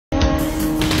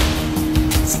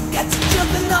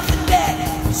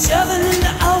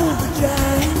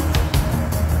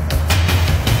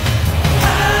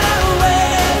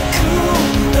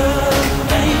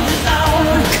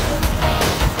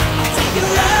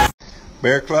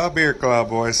Bear Claw,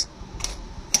 boys.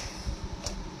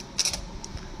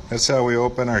 That's how we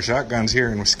open our shotguns here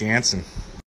in Wisconsin.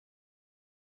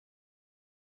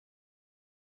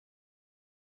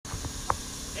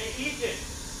 Hey, Ethan,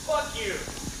 fuck you.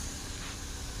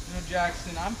 No,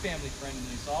 Jackson, I'm family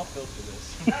friendly, so I'll filter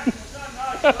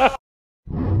this.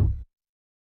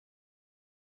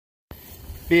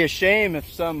 Be a shame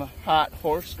if some hot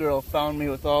horse girl found me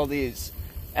with all these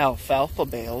alfalfa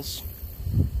bales.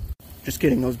 Just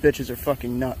kidding, those bitches are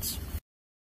fucking nuts.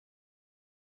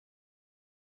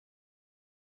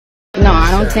 No,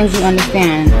 I don't think you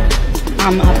understand.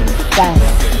 I'm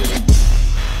obsessed.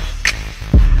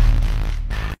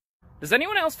 Does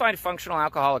anyone else find functional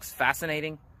alcoholics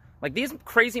fascinating? Like, these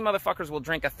crazy motherfuckers will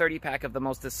drink a 30-pack of the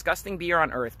most disgusting beer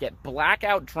on earth, get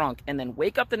blackout drunk, and then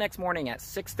wake up the next morning at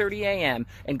 6:30 a.m.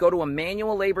 and go to a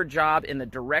manual labor job in the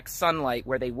direct sunlight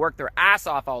where they work their ass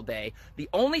off all day. The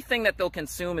only thing that they'll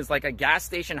consume is like a gas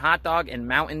station hot dog and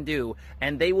Mountain Dew,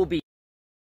 and they will be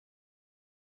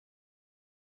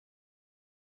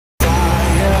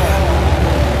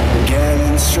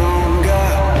getting stronger.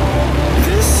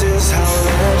 This is how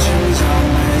legends are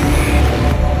made.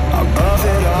 Above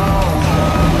it all,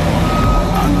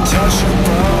 untouchable,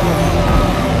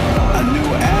 a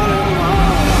new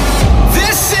animal.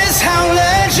 This is how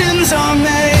legends are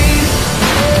made.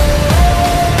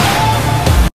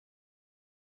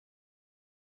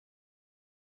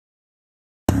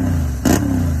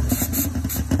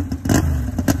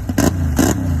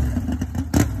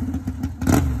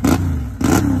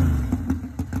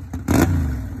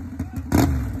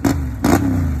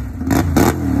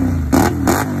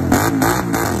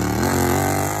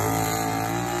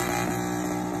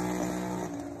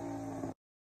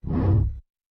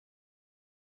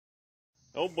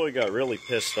 Old boy got really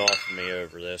pissed off at me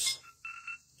over this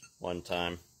one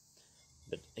time,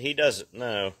 but he doesn't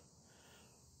know.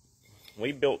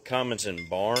 We built commons in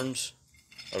barns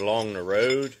along the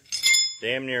road,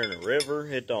 damn near in the river.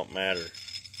 It don't matter.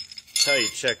 That's how you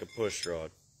check a push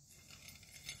rod.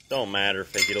 Don't matter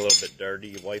if they get a little bit dirty,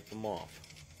 you wipe them off.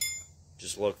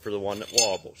 Just look for the one that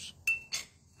wobbles.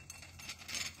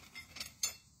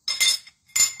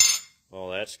 Well,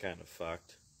 that's kind of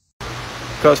fucked.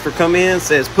 Customer come in,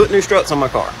 says put new struts on my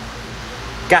car.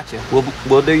 Gotcha.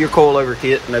 We'll do your coilover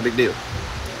kit, no big deal.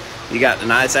 You got the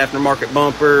nice aftermarket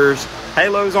bumpers.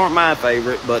 Halos aren't my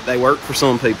favorite, but they work for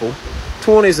some people.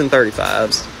 20s and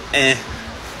 35s.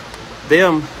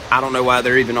 Them, I don't know why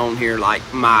they're even on here. Like,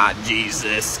 my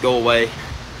Jesus, go away.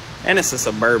 And it's a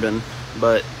Suburban,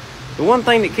 but the one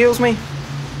thing that kills me,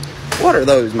 what are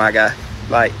those, my guy?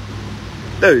 Like,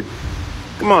 dude,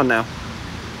 come on now.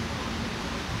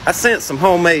 I sense some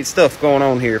homemade stuff going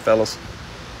on here, fellas.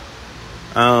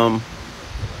 That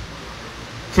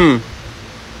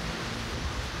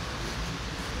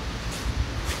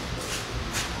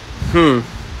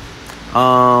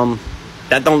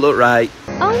don't look right.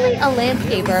 Only a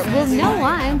landscaper will know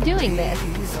why I'm doing this.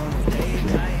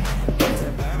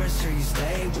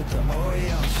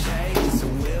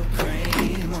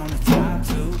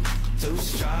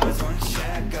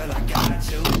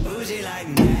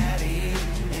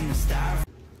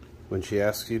 When she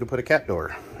asks you to put a cat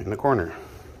door in the corner.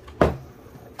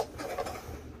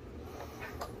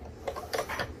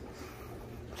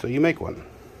 So you make one.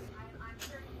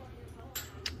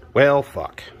 Well,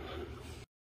 fuck.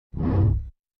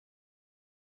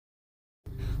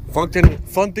 Fun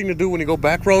thing to do when you go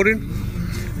back roading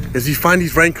is you find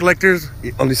these rain collectors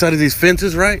on the side of these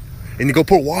fences, right? And you go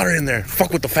put water in there.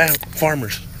 Fuck with the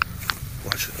farmers.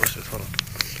 Watch this, hold on.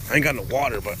 I ain't got no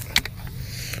water, but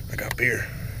I got beer.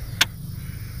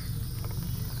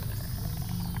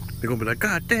 They're gonna be like,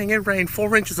 God dang, it rained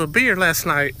 4 inches of beer last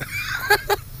night.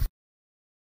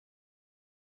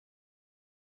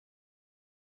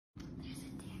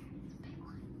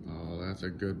 Oh, that's a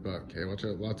good buck. Okay, watch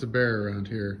out. Lots of bear around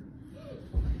here.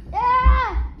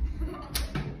 Yeah!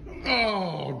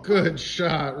 Oh, good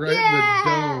shot. Right in the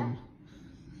dome.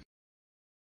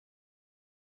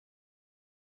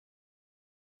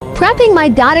 Prepping my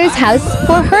daughter's house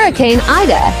for Hurricane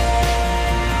Ida.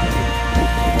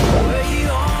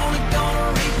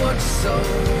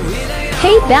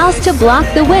 Hay bales to block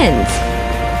the winds.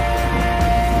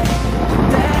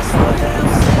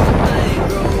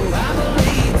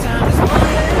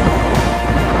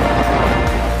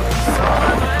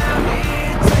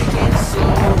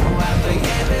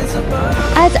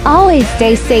 As always,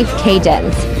 stay safe,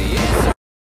 Cajuns.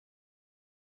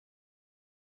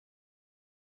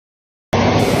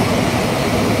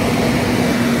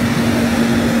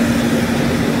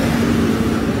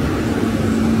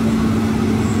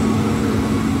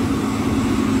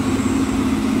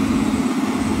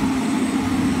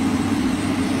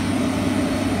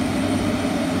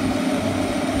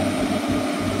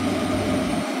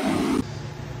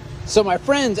 So my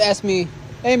friends asked me,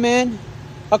 hey man,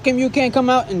 how come you can't come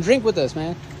out and drink with us,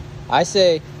 man? I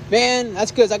say, man,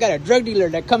 that's because I got a drug dealer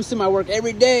that comes to my work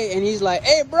every day, and he's like,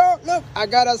 hey bro, look, I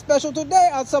got a special today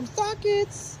on some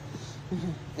sockets.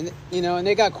 And you know, and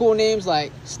they got cool names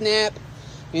like Snap.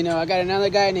 You know, I got another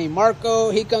guy named Marco,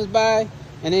 he comes by.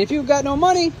 And then if you got no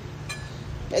money,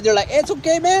 they're like, it's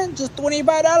okay, man, just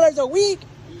 $25 a week.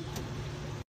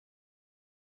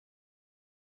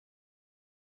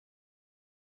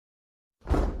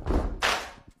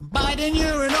 Biden,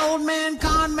 you're an old man,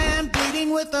 con man,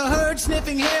 pleading with the herd,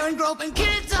 sniffing hair and groping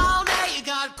kids all day. You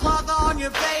got cloth on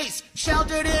your face,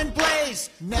 sheltered in place.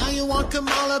 Now you want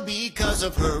Kamala because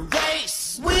of her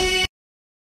race. We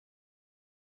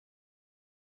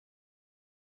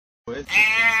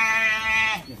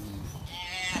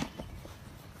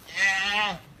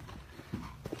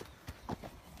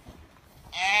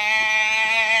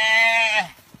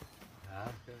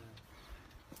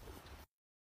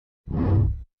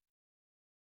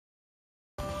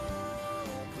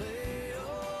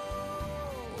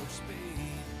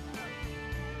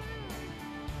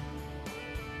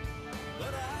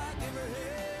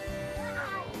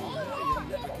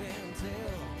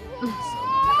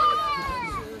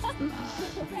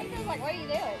Like, what are you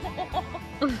doing?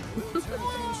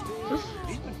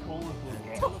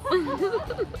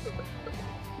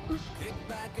 Kick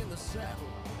back in the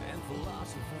saddle and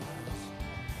philosophize.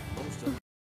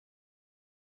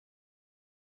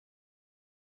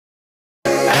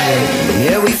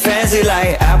 Yeah, we fancy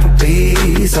like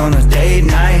Applebee's on a date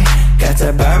night. Got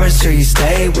that Bourbon Street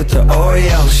steak with the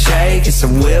Oreo shake and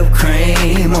some whipped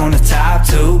cream on the top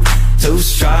two. 2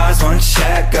 straws, 1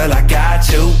 check, girl, I got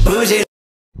you. Bougie.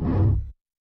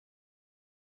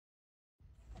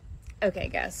 Okay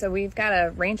guys, so we've got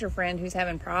a rancher friend who's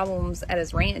having problems at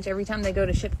his ranch. Every time they go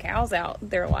to ship cows out,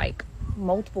 they're like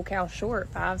multiple cows short,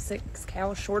 5, 6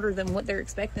 cows shorter than what they're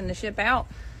expecting to ship out.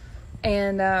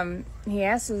 And he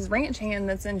asked his ranch hand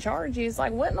that's in charge, he's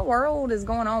like, what in the world is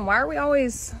going on? Why are we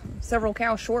always several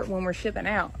cows short when we're shipping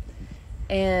out?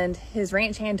 And his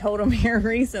ranch hand told him here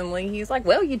recently, he's like,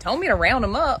 well, you told me to round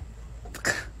them up.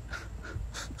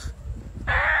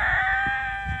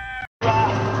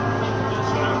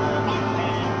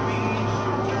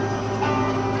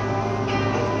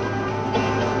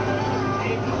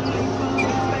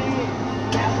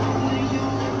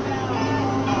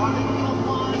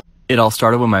 It all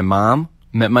started when my mom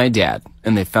met my dad,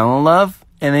 and they fell in love,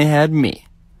 and they had me.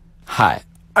 Hi,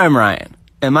 I'm Ryan,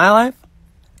 and my life,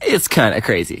 it's kind of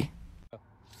crazy.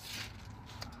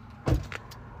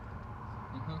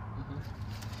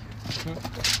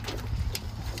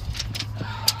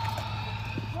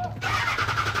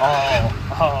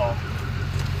 Oh.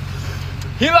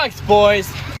 He likes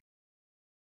boys.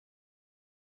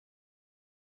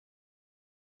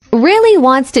 Really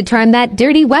wants to turn that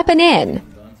dirty weapon in.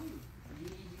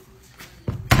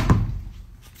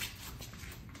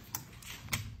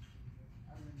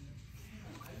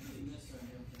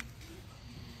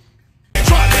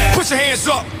 Put your hands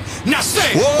up, now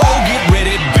say, whoa, get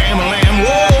ready, bam-a-lam,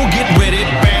 whoa, get ready,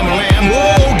 bam-a-lam,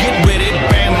 whoa, get ready,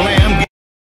 bam-a-lam.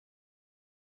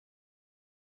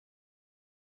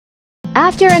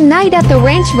 After a night at the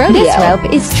ranch rodeo, this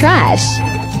rope is trash.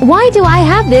 Why do I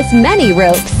have this many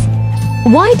ropes?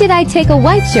 Why did I take a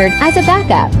white shirt as a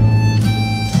backup?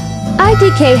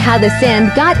 IDK how the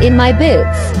sand got in my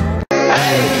boots.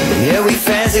 Yeah, we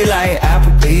fancy like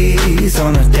Applebee's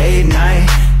on a date night.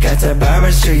 Got that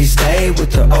Bourbon Street steak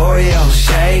with the Oreo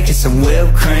shake and some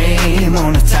whipped cream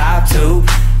on the top two.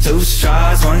 2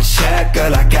 straws, 1 check,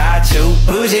 girl, I got you.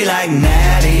 Bougie like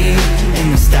Natty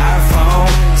in the styrofoam.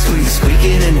 Squeak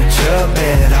squeaking in the truck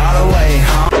bed all the way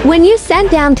home. When you send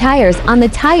down tires on the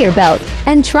tire belt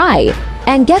and try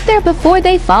and get there before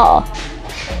they fall.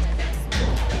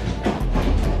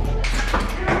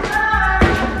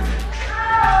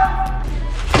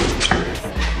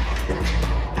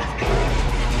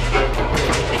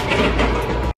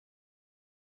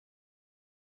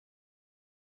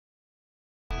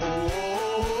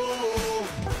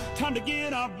 Time to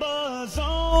get our buzz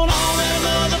on. All them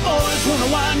other boys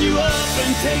wanna wind you up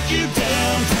and take you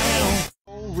downtown.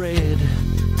 Old Red.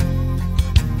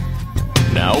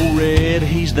 Now Old Red,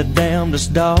 he's the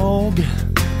damnedest dog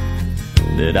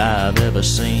that I've ever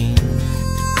seen.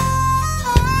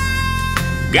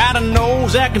 Got a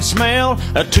nose that can smell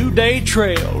a 2-day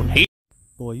trail.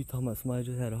 Boy, you talking about somebody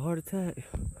just had a heart attack?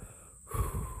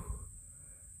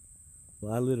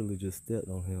 Well, I literally just stepped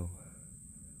on him.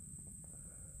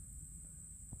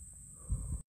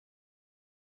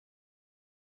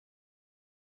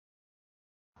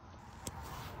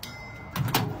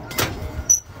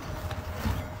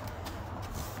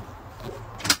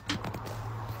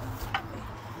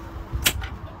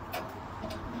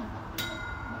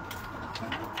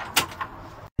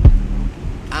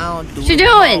 What you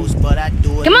doing? But I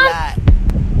do it Come on. live.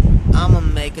 I'ma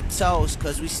make a toast,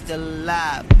 cause we still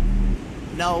alive.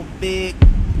 No big,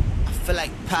 I feel like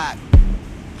Pac.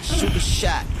 I shoot a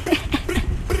shot.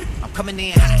 I'm coming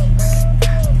in hot.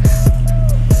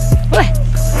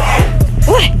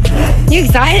 What? You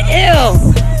excited?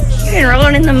 Ew. You've been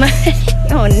rolling in the mud.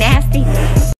 Oh, nasty.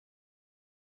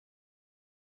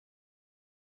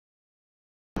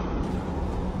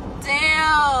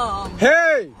 Damn.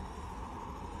 Hey!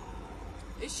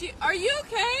 Are you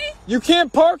okay? You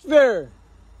can't park there!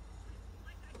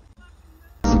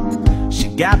 She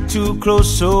got too close,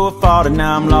 so I fought, and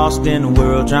now I'm lost in the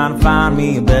world, trying to find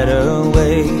me a better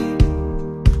way.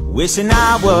 Wishing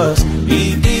I was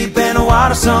deep, deep in the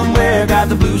water somewhere. Got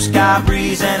the blue sky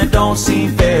breeze and it don't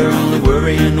seem fair. Only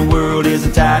worry in the world is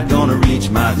the tide gonna reach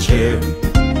my chair.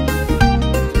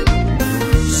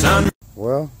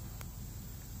 Well,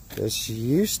 this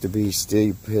used to be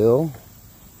steep hill.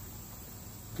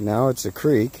 Now it's a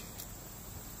creek.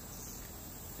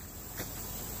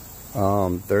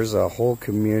 There's a whole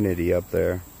community up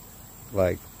there,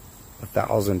 like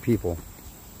 1,000 people.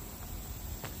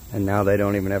 And now they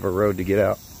don't even have a road to get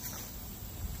out.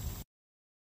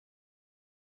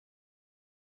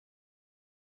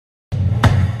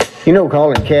 You know,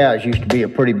 calling cows used to be a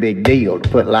pretty big deal to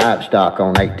put livestock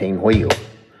on 18 wheels.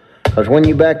 Because when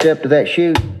you backed up to that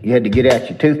chute, you had to get out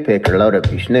your toothpick or load up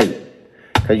your snoot.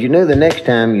 Because you knew the next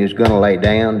time you was going to lay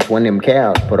down is when them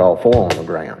cows put all four on the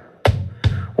ground.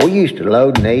 We used to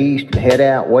load in the east and head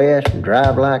out west and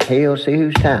drive like hell, see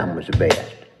whose time was the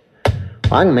best.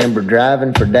 I can remember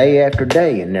driving for day after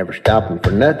day and never stopping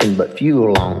for nothing but fuel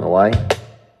along the way.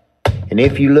 And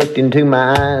if you looked into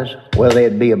my eyes, well,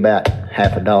 they'd be about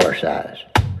 $50 size.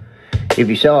 If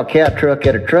you saw a cow truck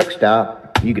at a truck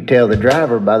stop, you could tell the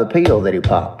driver by the peel that he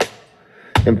popped.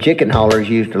 Them chicken haulers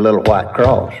used a little white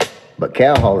cross, but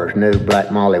cow haulers knew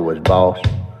Black Molly was boss.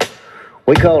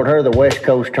 We called her the West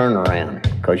Coast turnaround,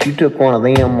 'cause you took one of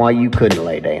them while you couldn't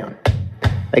lay down.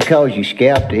 They cause you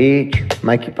scalp to itch,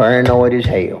 make you paranoid as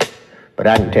hell. But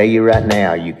I can tell you right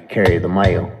now, you could carry the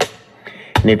mail.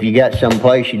 And if you got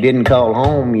someplace you didn't call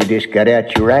home, you just got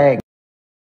out your rag.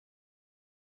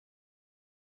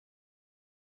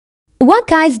 What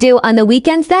guys do on the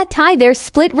weekends that tie their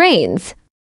split reins?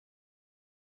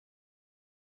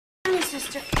 I'm your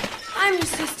sister. I'm your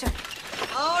sister.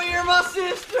 Oh, you're my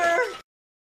sister!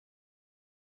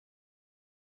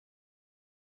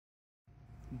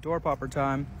 Door popper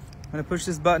time. I'm gonna push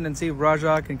this button and see if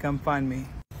Raja can come find me.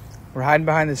 We're hiding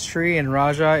behind this tree and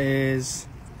Raja is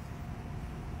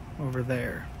over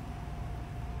there.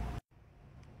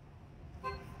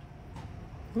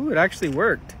 Ooh, it actually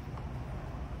worked.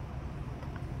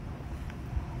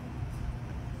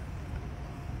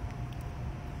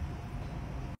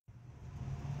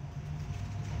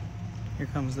 Here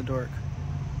comes the dork.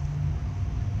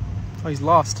 Oh, he's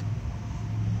lost.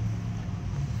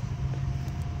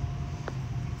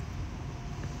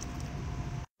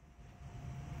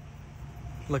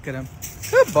 Look at him.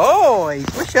 Good boy.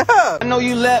 Push up. I know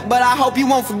you left, but I hope you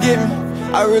won't forget me.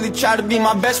 I really tried to be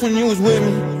my best when you was with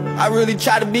me. I really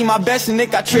tried to be my best and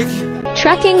it got tricky.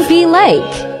 Trekking B Lake.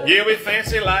 Yeah, we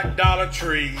fancy like Dollar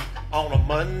Tree on a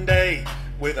Monday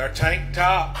with our tank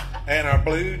top and our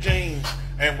blue jeans.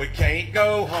 And we can't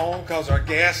go home 'cause our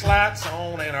gas light's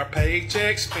on and our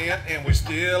paycheck's spent and we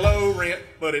still owe rent,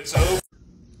 but it's over.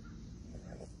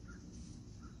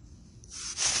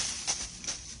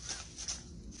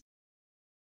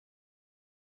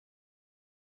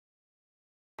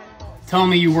 Tell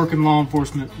me you work in law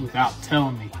enforcement without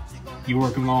telling me you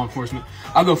work in law enforcement.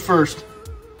 I'll go first.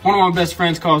 One of my best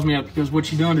friends calls me up. He goes,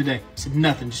 "What you doing today?" I said,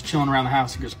 "Nothing, just chilling around the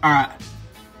house." He goes, "All right,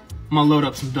 I'm gonna load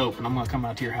up some dope and I'm gonna come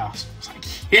out to your house." I was like,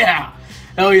 "Yeah,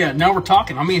 hell yeah." Now we're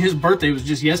talking. I mean, his birthday was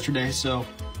just yesterday, so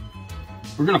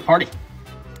we're gonna party.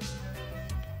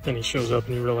 Then he shows up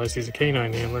and you realize he's a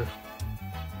canine handler.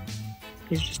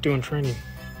 He's just doing training.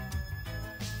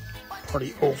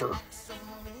 Party over.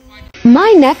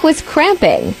 My neck was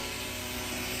cramping.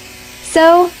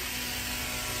 So,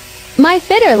 my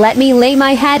fitter let me lay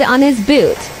my head on his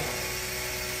boot.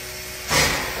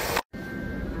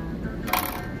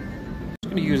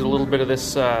 I'm going to use a little bit of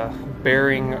this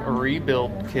bearing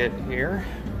rebuild kit here.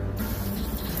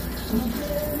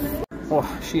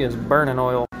 Oh, she is burning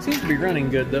oil. Seems to be running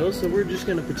good though, so we're just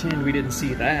going to pretend we didn't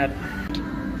see that.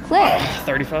 Click.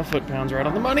 35 foot-pounds right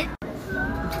on the money.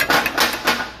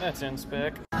 That's in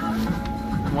spec.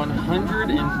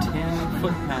 110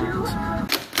 foot-pounds.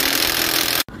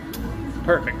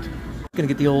 Perfect. Gonna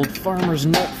get the old farmer's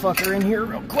nut fucker in here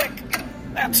real quick.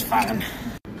 That's fine.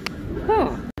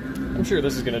 I'm sure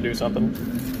this is gonna do something.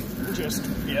 Just,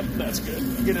 yep, that's good.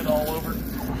 Get it all over.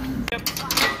 Yep.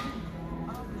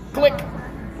 Click.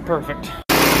 Perfect.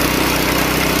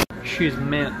 She's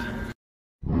mint.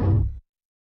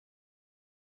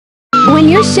 When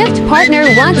your shift partner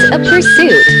wants a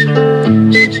pursuit,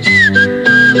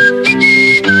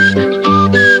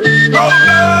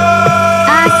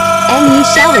 ask and ye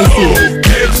shall receive.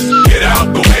 Bitch, get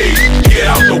out the way. Get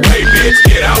out the way, bitch.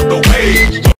 Get out the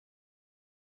way.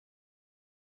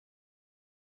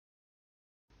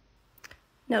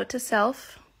 Note to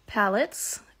self,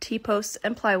 pallets, T-posts,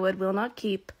 and plywood will not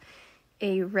keep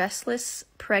a restless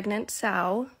pregnant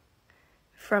sow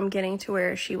from getting to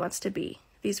where she wants to be.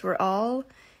 These were all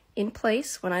in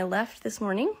place when I left this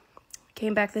morning.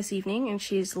 Came back this evening and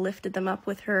she's lifted them up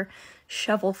with her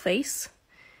shovel face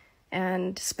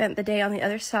and spent the day on the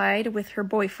other side with her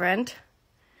boyfriend.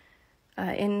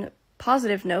 In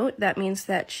positive note, that means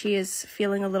that she is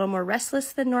feeling a little more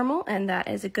restless than normal, and that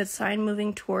is a good sign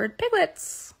moving toward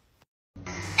piglets.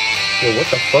 Yo, what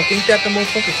the fuck? Ain't that the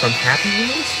motherfucker from Happy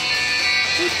Wheels?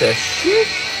 What the shit?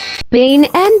 Bane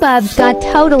and Bubs got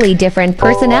totally different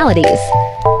personalities.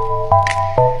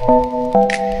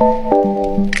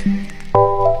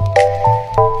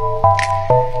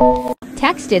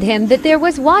 Texted him that there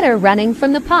was water running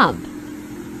from the pump.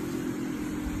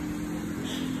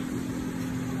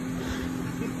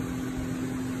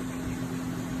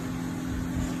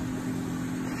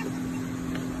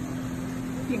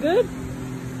 You good?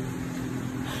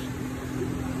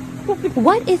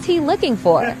 What is he looking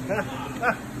for?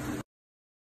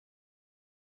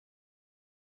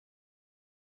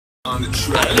 On the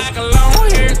track. Like a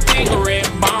long-haired cigarette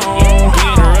bone.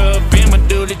 Hit her up in my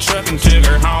duty truck and took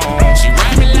her home. She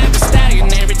ride me like a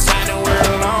stallion every time that we're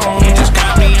alone. You just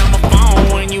call me on my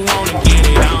phone when you wanna get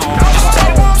it on. Just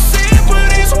take one sip,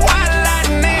 but it's white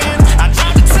lightning. I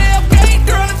dropped the tailgate,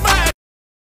 girl, if I...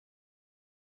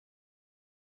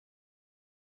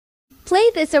 Play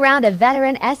this around a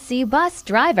veteran SC bus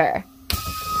driver.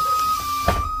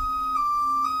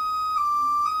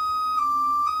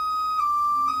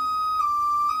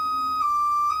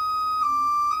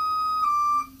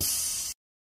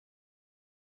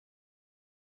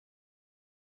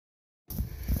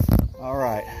 All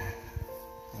right,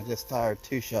 I just fired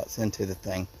 2 shots into the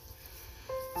thing.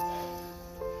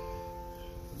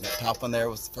 The top one there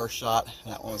was the first shot,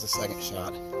 and that one was the second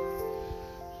shot.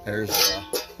 There's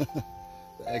the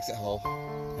exit hole,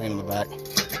 pain in the back.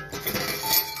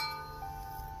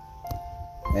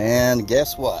 And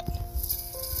guess what?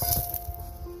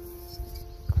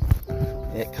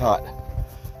 It caught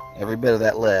every bit of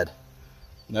that lead.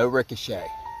 No ricochet.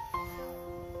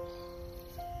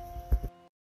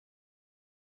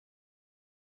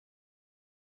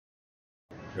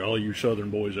 All you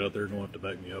southern boys out there are going to have to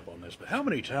back me up on this, but how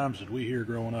many times did we hear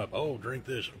growing up, oh, drink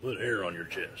this and put hair on your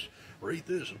chest, or eat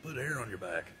this and put hair on your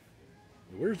back?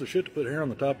 Where's the shit to put hair on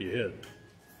the top of your head?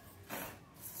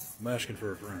 I'm asking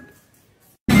for a friend.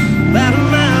 About a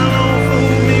mile off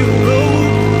Old Mill Road,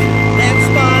 that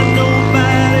spot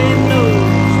nobody knows.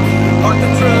 Park the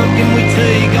truck and we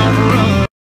take off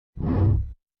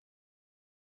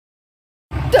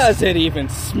run. Does it even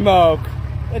smoke?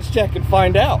 Let's check and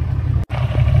find out.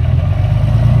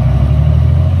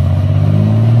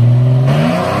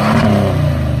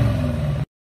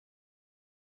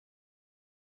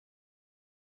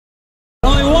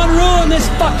 Only one rule in this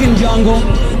fucking jungle.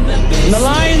 When the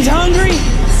lion's hungry,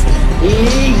 he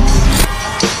eats.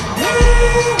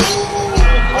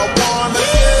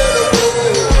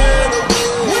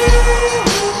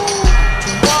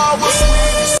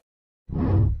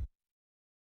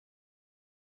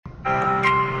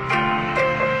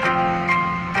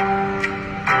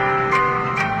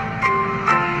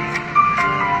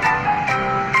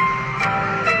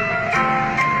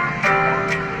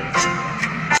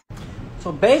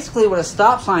 So basically what a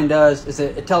stop sign does is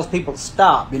it tells people to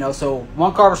stop, you know, so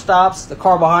one car stops, the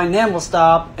car behind them will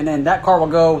stop, and then that car will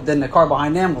go, then the car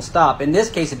behind them will stop. In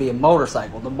this case, it'd be a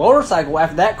motorcycle. The motorcycle,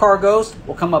 after that car goes,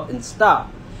 will come up and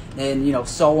stop. And, you know,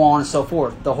 so on and so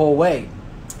forth, the whole way.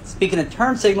 Speaking of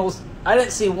turn signals, I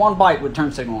didn't see one bike with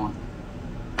turn signal on.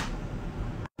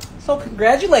 So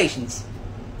congratulations.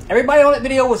 Everybody on that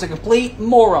video was a complete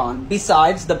moron,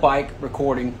 besides the bike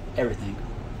recording everything.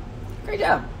 Great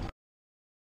job.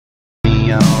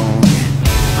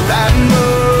 Riding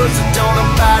roads that don't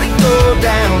nobody go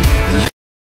down.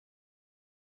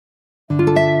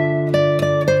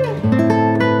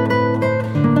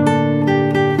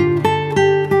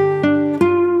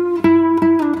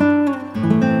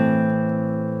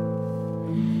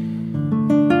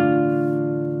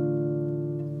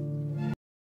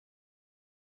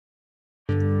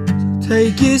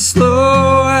 Take it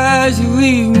slow as you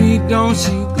leave me. Don't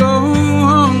you go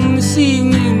home this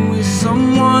evening with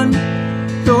someone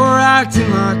you're acting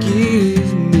like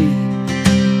it's me.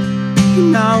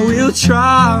 And I will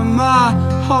try my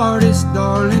hardest,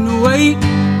 darling, to wait.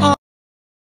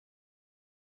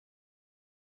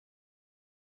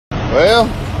 Well,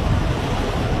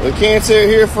 we can't sit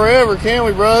here forever, can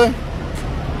we, brother?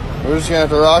 We're just gonna have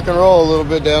to rock and roll a little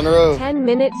bit down the road. 10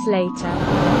 minutes later.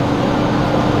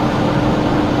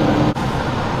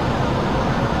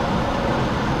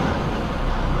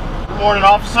 Good morning,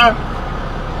 officer.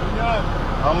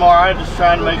 I'm alright, just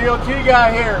trying to make... DOT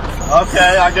guy here.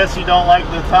 Okay, I guess you don't like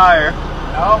the tire.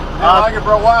 No, didn't like it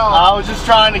for a while. I was just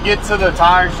trying to get to the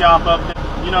tire shop up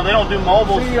there. You know, they don't do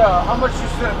mobiles. See, how much you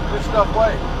said this stuff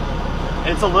weigh?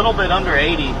 It's a little bit under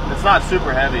 80. It's not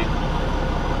super heavy.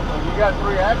 So you got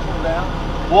 3 axles down.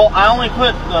 Well, I only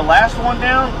put the last one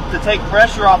down to take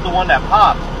pressure off the one that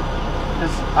popped.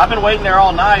 Because I've been waiting there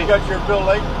all night. You got your bill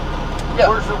late? Yeah.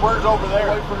 Where's over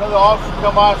there? Wait for another officer to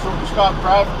come by so we can stop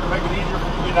traffic to make it easier for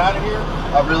you to get out of here.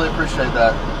 I really appreciate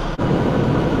that.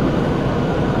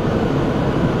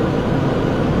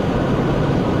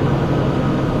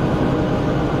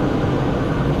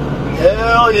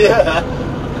 Hell yeah!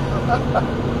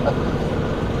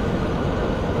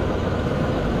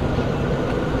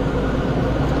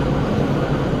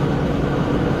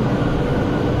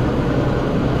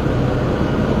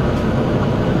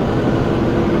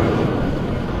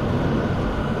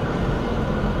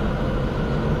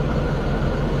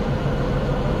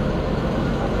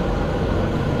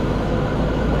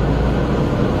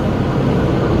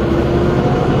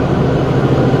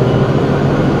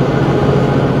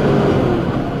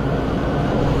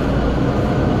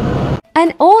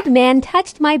 An old man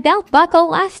touched my belt buckle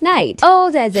last night.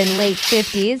 Old as in late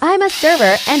 50s. I'm a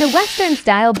server and a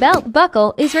Western-style belt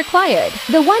buckle is required.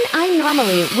 The one I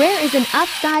normally wear is an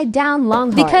upside-down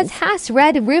Longhorn. Because has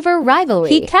Red River rivalry.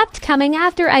 He kept coming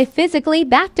after I physically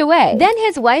backed away. Then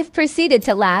his wife proceeded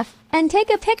to laugh and take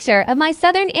a picture of my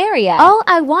southern area. All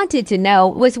I wanted to know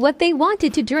was what they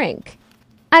wanted to drink.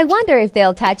 I wonder if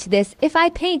they'll touch this if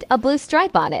I paint a blue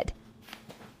stripe on it.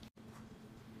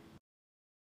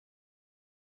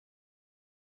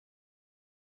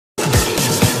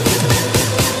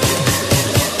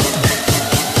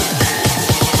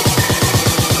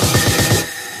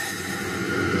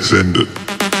 Send it.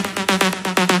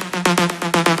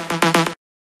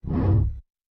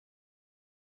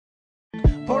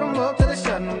 Put 'em up to the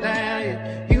shutting down,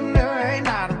 yeah. You know ain't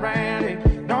not around it.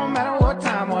 No matter what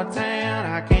time, what town,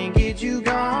 I can't get you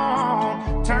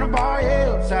gone. Turn the bar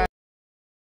upside.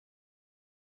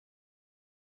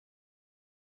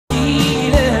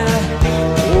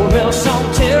 Or else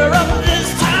I'll tear up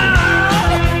this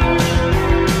town.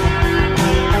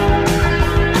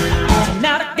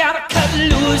 Tonight I gotta cut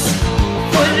loose,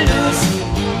 foot loose,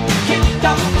 kick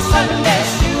off the Sunday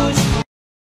shoes.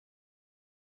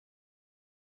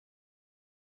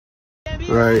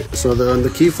 Alright, so on the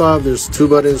key fob, there's 2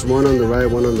 buttons, one on the right,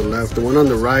 one on the left. The one on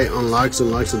the right unlocks and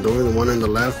locks the door. The one on the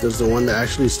left is the one that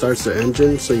actually starts the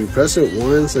engine. So you press it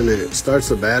once and it starts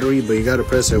the battery, but you gotta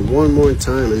press it one more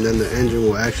time and then the engine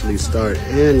will actually start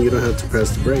and you don't have to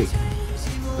press the brake.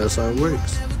 That's how it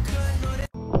works.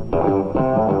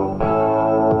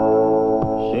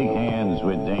 Shake hands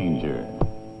with danger.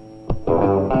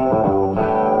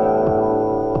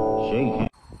 Shake hands.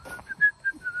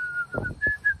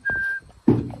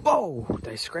 Whoa,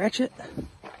 did I scratch it?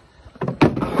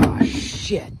 Oh,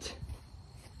 shit.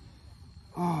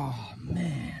 Oh,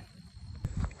 man.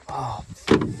 Oh,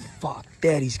 fuck.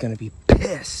 Daddy's gonna be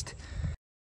pissed.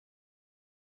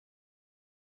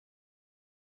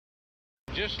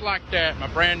 Just like that, my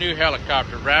brand new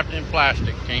helicopter wrapped in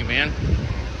plastic came in.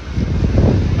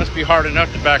 Must be hard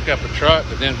enough to back up a truck,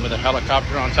 but then with a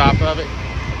helicopter on top of it,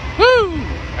 woo!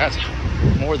 That's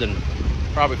more than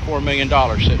probably $4 million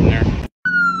sitting there.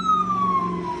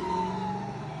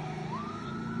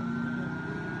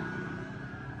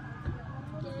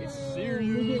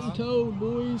 We're getting towed,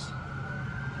 boys.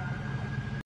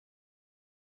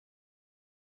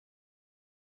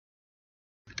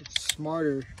 It's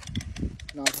smarter,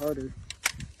 not harder.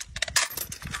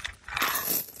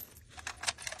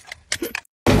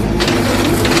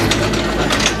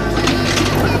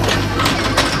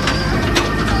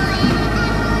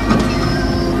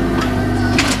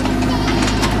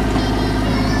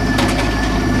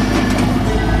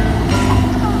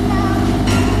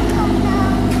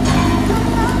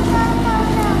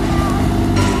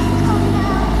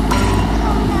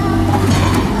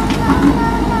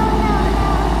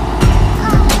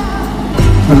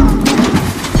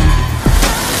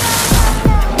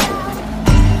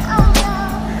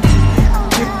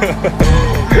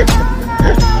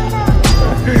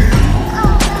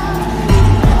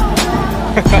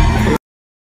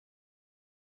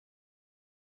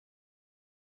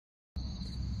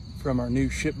 From our new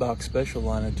Shipbox Special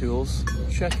line of tools,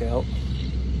 check out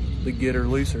the Getter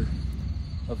Looser.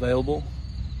 Available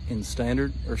in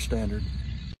standard or standard.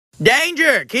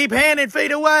 Danger! Keep hand and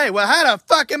feet away! Well, how the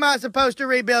fuck am I supposed to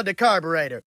rebuild the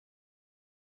carburetor?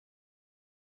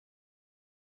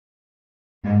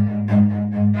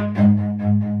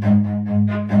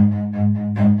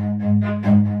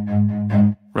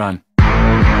 Run.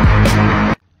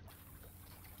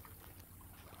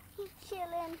 He's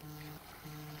chilling.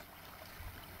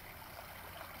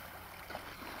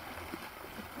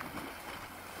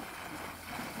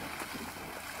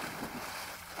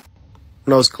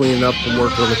 When I was cleaning up and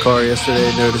working on the car yesterday,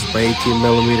 I noticed my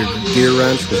 18mm gear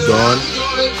wrench was gone.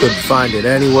 Couldn't find it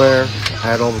anywhere. I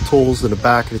had all the tools in the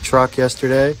back of the truck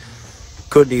yesterday.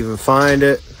 Couldn't even find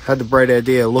it. Had the bright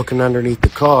idea of looking underneath the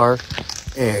car.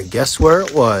 And guess where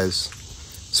it was?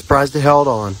 Surprised it held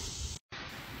on.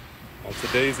 On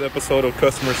today's episode of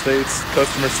Customer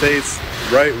States,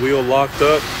 right wheel locked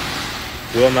up,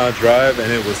 will not drive,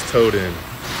 and it was towed in.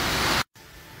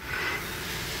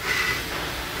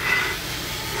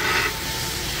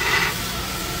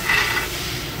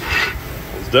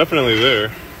 Definitely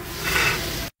there.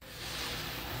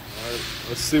 Alright,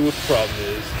 let's see what the problem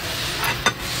is.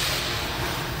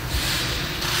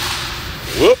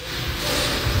 Whoop!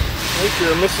 Look,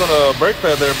 you're missing a brake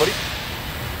pad there, buddy.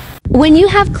 When you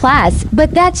have class,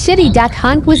 but that shitty duck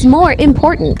hunt was more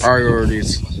important.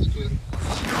 Priorities.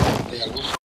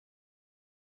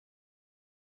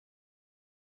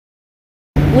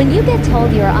 When you get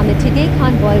told you're on the Today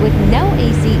convoy with no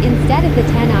AC instead of the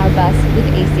 10-hour bus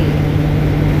with AC.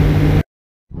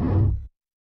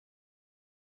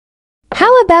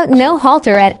 How about no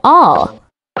halter at all?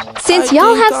 Since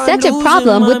y'all have such a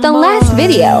problem with the last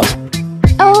video.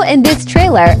 Oh, and this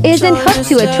trailer isn't hooked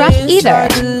to a truck either.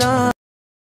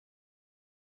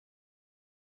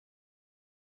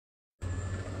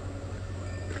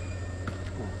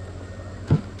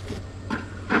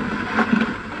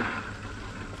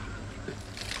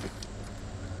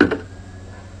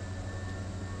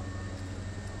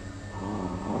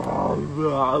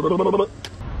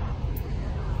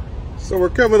 So we're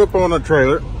coming up on a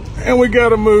trailer and we got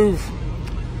to move,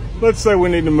 let's say we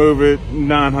need to move it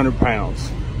 900 pounds.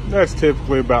 That's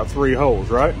typically about 3 holes,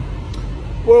 right?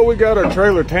 Well, we got our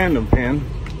trailer tandem pin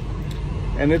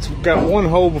and it's got 1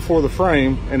 hole before the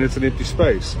frame and it's an empty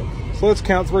space. So let's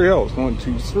count 3 holes. 1,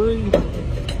 2, 3.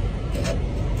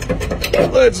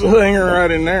 Let's hang her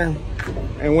right in there.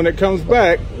 And when it comes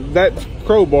back, that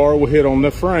crowbar will hit on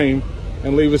the frame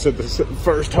and leave us at the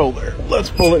first hole there. Let's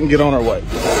pull it and get on our way.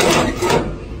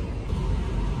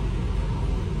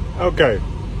 Okay,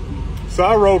 so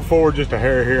I rolled forward just a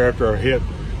hair here after I hit.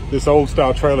 This old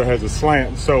style trailer has a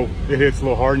slant, so it hits a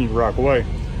little hard and you rock away.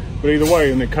 But either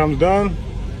way, when it comes done,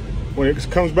 when it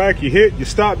comes back, you hit, you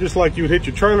stop just like you would hit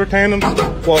your trailer tandems,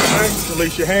 walk back,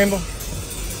 release your handle.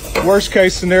 Worst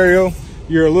case scenario,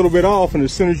 you're a little bit off, and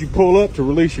as soon as you pull up to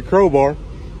release your crowbar,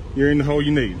 you're in the hole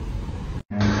you need.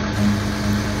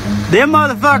 Them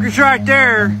motherfuckers right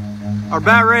there are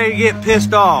about ready to get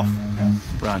pissed off.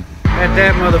 Run. At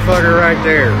that motherfucker right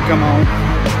there. Come on.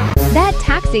 That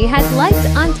taxi has lights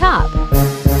on top.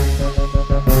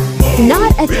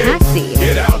 Not a taxi.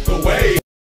 Get out the way.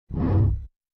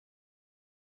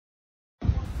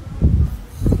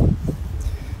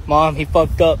 Mom, he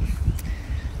fucked up.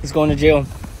 He's going to jail.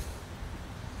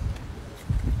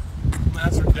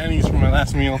 That's for Denny's for my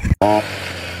last meal.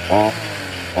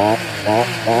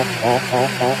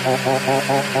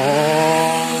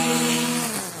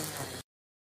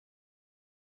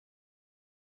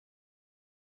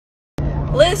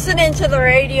 Listening to the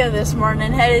radio this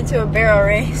morning, headed to a barrel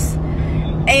race,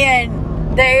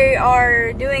 and they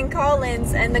are doing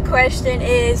call-ins, and the question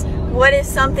is, what is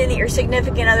something that your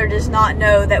significant other does not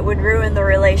know that would ruin the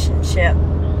relationship?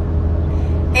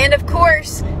 And of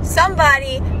course,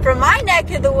 somebody from my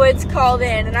neck of the woods called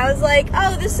in, and I was like,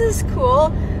 oh, this is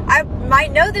cool. I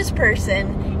might know this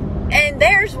person. And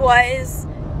theirs was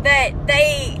that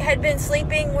they had been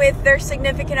sleeping with their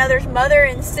significant other's mother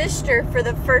and sister for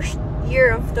the first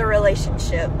year of the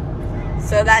relationship.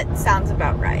 So that sounds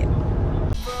about right.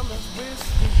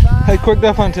 Hey, quick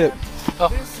deaf hunt tip.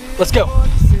 Oh, let's go.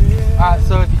 Alright,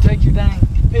 so if you take your dang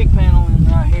big panel in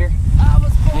right here,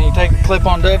 and you take the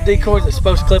clip-on dove decoys that's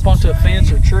supposed to clip onto a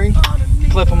fence or tree,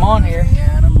 clip them on here,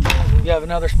 you have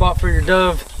another spot for your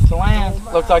dove to land.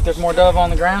 Looks like there's more dove on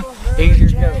the ground, easier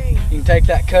to go. You can take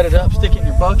that, cut it up, stick it in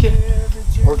your bucket,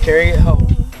 or carry it home.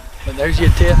 But there's your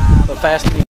tip of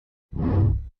fasting.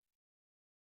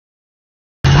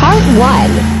 Part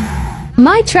 1.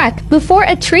 My truck before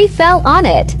a tree fell on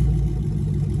it.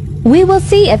 We will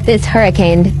see if this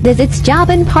hurricane does its job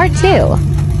in part 2.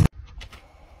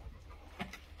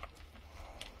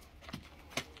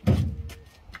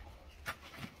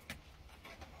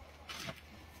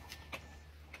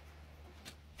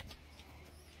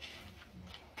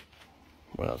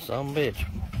 Well, some bitch.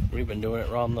 We've been doing it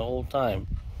wrong the whole time.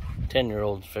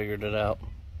 10-year-olds figured it out.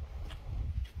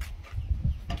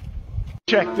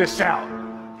 Check this out.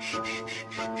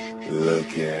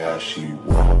 Look at how she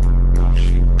walk.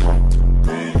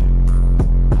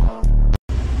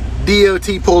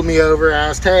 DOT pulled me over,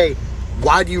 asked, hey,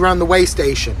 why do you run the weigh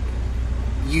station?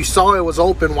 You saw it was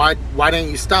open, why didn't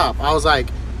you stop? I was like,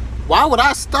 why would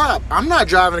I stop? I'm not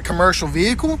driving a commercial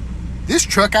vehicle. This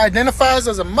truck identifies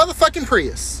as a motherfucking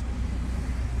Prius.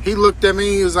 He looked at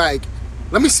me, he was like,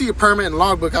 let me see your permit and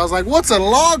logbook. I was like, what's a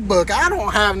logbook? I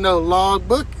don't have no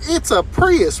logbook. It's a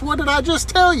Prius. What did I just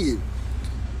tell you?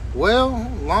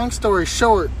 Well, long story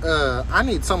short, I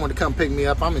need someone to come pick me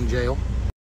up. I'm in jail.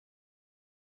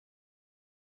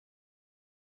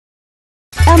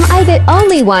 Am I the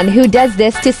only one who does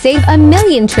this to save a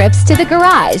million trips to the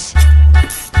garage?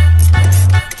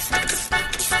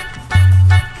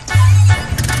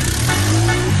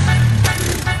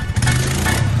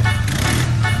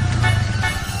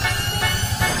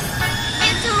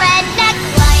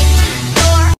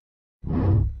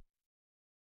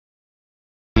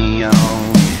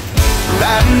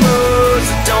 Riding roads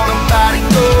that don't nobody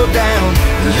go down.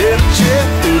 A little trip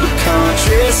through the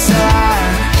countryside.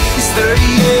 He's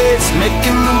 38,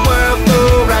 making the world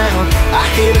go round. I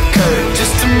hit a curve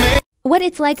just to make What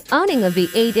it's like owning a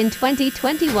V8 in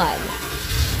 2021.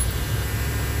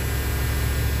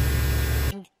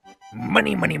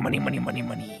 Money, money, money, money, money,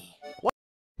 money.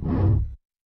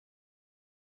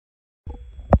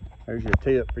 There's your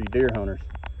tip for your deer hunters.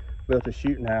 Built a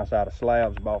shooting house out of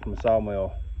slabs bought from a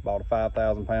sawmill. Bought a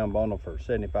 5,000-pound bundle for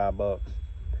 75 bucks.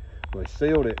 We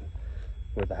sealed it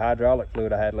with the hydraulic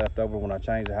fluid I had left over when I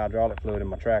changed the hydraulic fluid in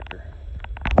my tractor.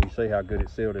 You see how good it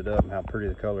sealed it up and how pretty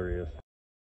the color is.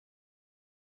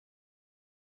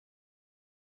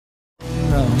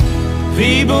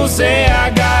 People say I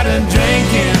got a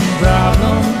drinking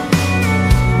problem.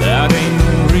 That ain't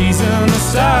no reason to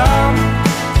stop.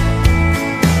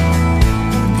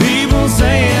 People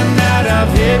saying that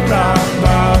I've hit rock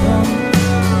bottom.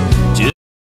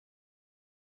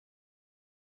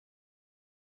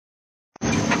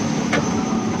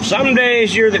 Some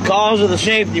days you're the cause of the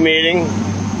safety meeting,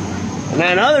 and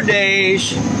then other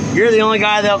days you're the only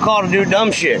guy they'll call to do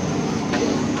dumb shit.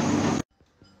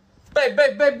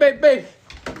 Babe.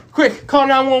 Quick, call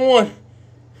 911.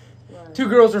 Two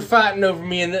girls are fighting over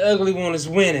me and the ugly one is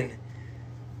winning.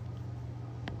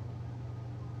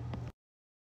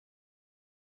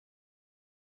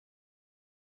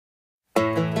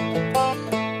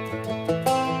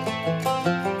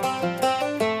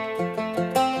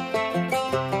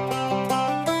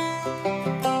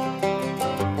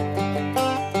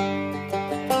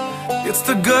 It's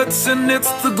the guts and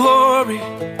it's the glory.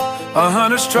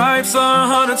 100 stripes,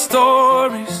 100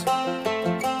 stories.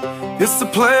 It's the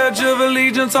Pledge of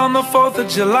Allegiance on the 4th of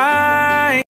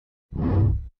July.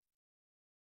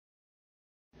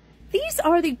 These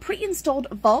are the pre-installed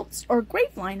vaults or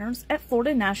grave liners at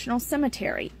Florida National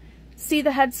Cemetery. See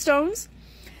the headstones?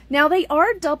 Now they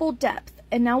are double depth,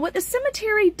 and now what the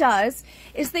cemetery does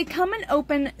is they come and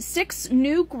open 6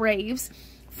 new graves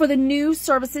for the new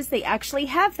services they actually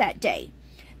have that day.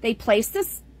 They place the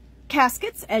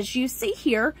caskets, as you see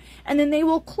here, and then they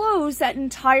will close that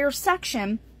entire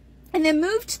section and then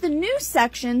move to the new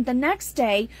section the next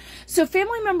day so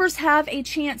family members have a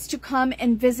chance to come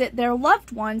and visit their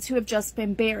loved ones who have just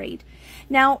been buried.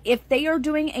 Now, if they are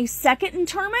doing a second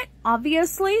interment,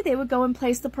 obviously they would go and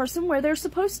place the person where they're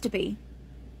supposed to be.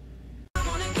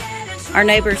 Our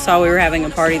neighbors saw we were having a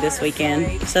party this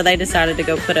weekend, so they decided to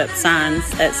go put up signs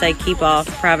that say keep off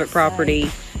private property,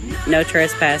 no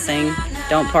trespassing,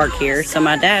 don't park here. So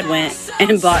my dad went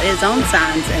and bought his own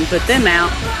signs and put them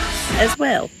out as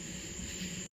well.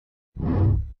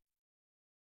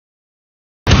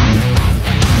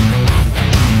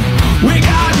 We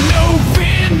got no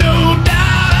fear, no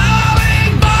doubt, all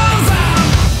big balls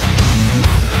out.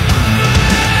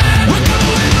 We're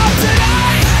going up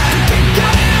tonight to kick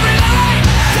out every light,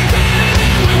 take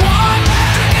anything we want,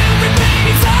 drink everything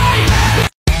inside.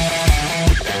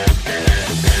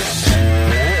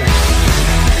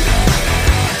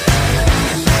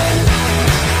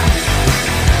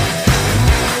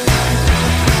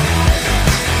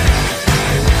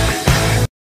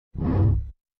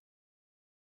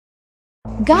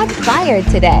 Got fired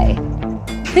today.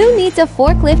 Who needs a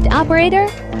forklift operator?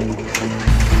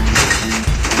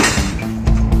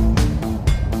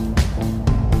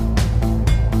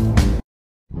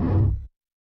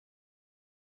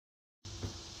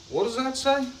 that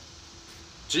say?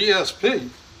 GSP?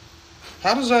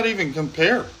 How does that even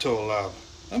compare to a lab?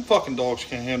 Them fucking dogs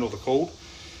can't handle the cold.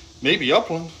 Maybe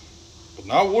upland, but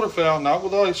not waterfowl, not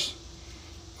with ice.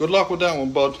 Good luck with that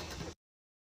one, bud.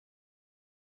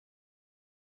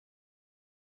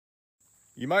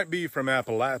 You might be from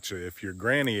Appalachia if your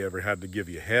granny ever had to give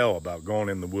you hell about going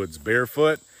in the woods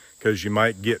barefoot, because you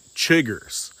might get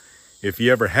chiggers. If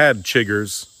you ever had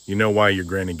chiggers, you know why your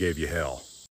granny gave you hell.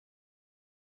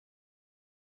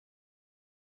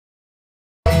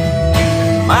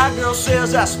 My girl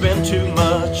says I spend too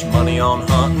much money on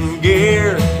hunting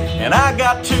gear, and I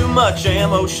got too much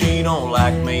ammo, she don't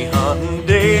like me hunting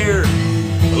deer.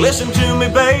 Listen to me,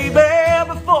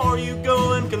 baby, before you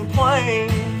go and complain,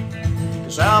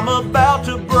 'cause I'm about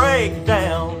to break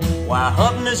down why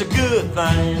hunting is a good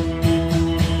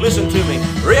thing. Listen to me,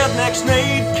 rednecks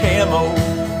need camo,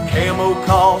 camo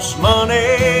costs money,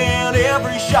 and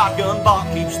every shotgun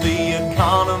box keeps the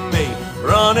economy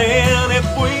running. If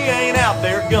we ain't out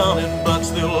there gunning, butts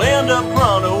they'll end up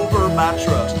run over by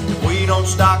trucks. If we don't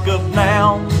stock up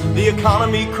now, the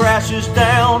economy crashes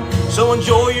down. So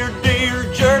enjoy your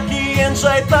deer jerky and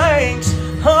say thanks.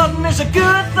 Hunting is a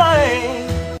good thing.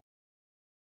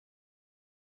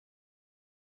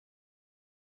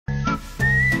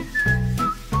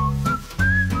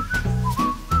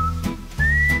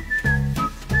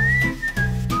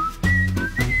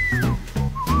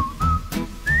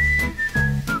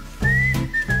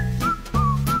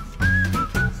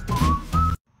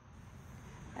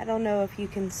 I don't know if you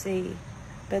can see,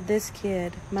 but this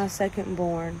kid, my second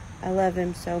born, I love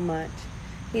him so much.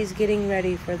 He's getting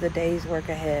ready for the day's work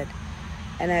ahead.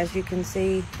 And as you can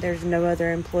see, there's no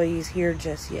other employees here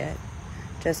just yet.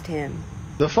 Just him.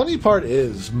 The funny part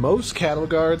is, most cattle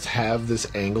guards have this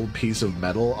angled piece of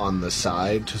metal on the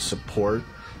side to support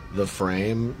the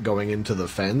frame going into the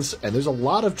fence, and there's a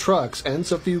lot of trucks and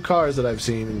so few cars that I've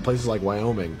seen in places like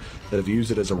Wyoming that have used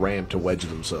it as a ramp to wedge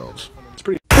themselves. It's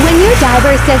pretty. When your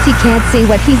diver says he can't see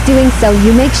what he's doing, so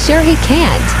you make sure he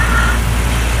can't.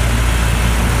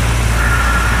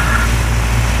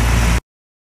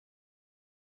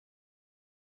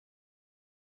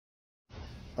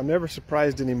 I'm never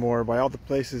surprised anymore by all the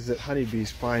places that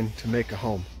honeybees find to make a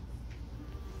home.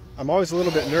 I'm always a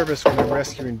little bit nervous when I'm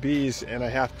rescuing bees and I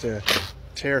have to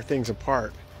tear things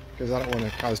apart because I don't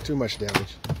want to cause too much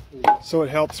damage. So it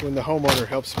helps when the homeowner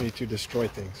helps me to destroy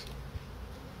things.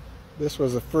 This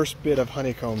was the first bit of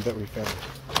honeycomb that we found.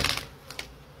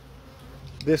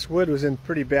 This wood was in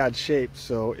pretty bad shape,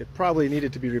 so it probably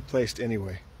needed to be replaced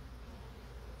anyway.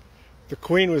 The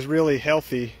queen was really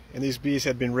healthy, and these bees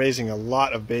had been raising a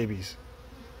lot of babies.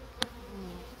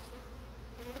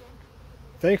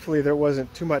 Thankfully, there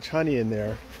wasn't too much honey in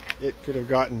there. It could have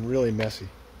gotten really messy.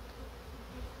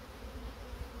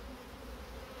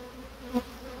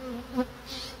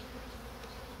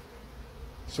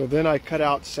 So then I cut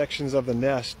out sections of the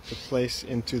nest to place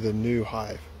into the new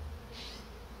hive.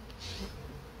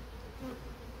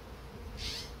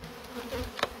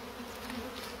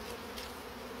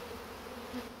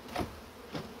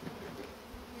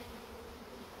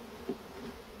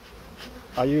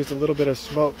 I used a little bit of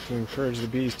smoke to encourage the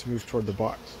bees to move toward the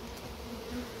box.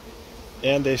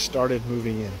 And they started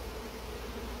moving in.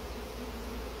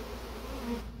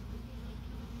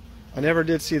 I never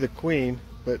did see the queen,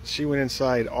 but she went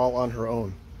inside all on her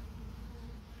own.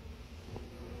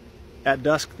 At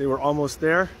dusk they were almost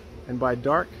there, and by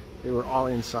dark they were all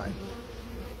inside.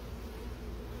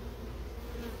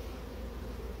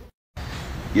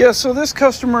 Yeah, so this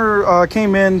customer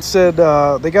came in, said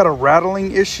they got a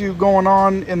rattling issue going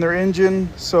on in their engine.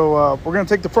 So we're going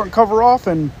to take the front cover off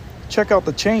and check out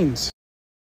the chains.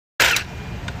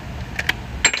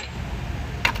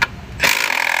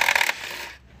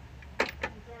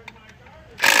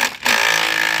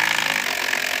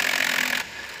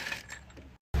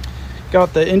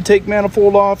 Got the intake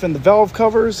manifold off and the valve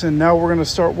covers, and now we're going to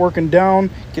start working down,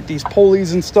 get these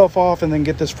pulleys and stuff off, and then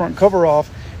get this front cover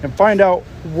off and find out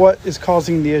what is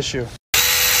causing the issue.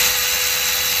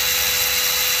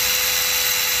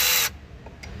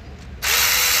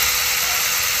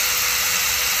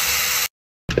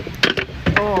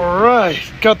 All right,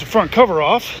 got the front cover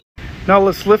off. Now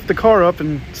let's lift the car up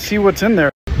and see what's in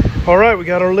there. All right, we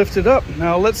got her lifted up.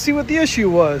 Now let's see what the issue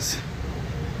was.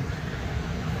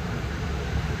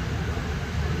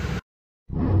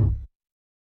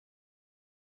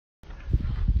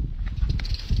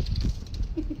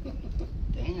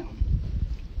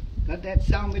 Got that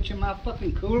sandwich in my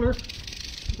fucking cooler?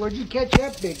 Where'd you catch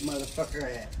that big motherfucker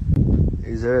at?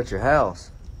 He's there at your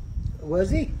house. Was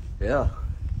he? Yeah.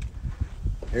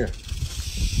 Here.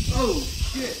 Oh,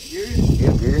 shit, Gary.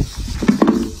 Yeah, Gary.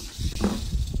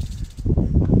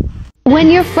 When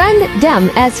your friend dumb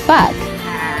as fuck.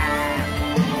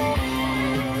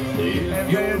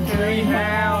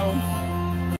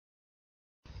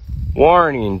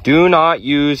 Warning, do not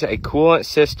use a coolant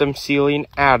system sealing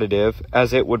additive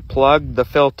as it would plug the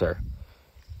filter.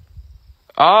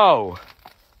 Oh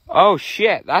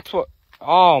shit, that's what,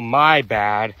 oh my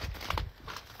bad.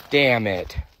 Damn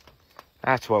it.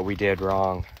 That's what we did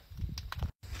wrong.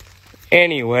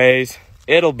 Anyways,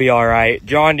 it'll be alright.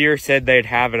 John Deere said they'd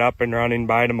have it up and running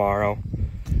by tomorrow.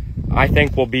 I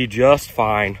think we'll be just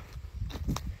fine.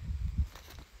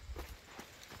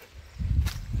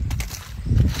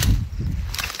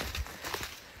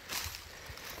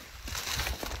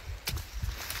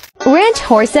 Ranch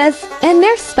horses and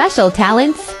their special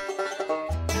talents.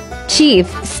 Chief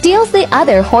steals the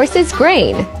other horse's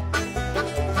grain.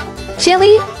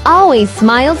 Chili always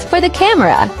smiles for the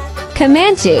camera.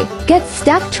 Comanche gets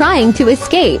stuck trying to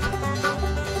escape.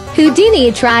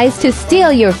 Houdini tries to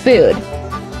steal your food.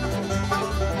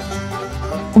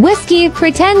 Whiskey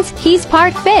pretends he's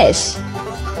part fish.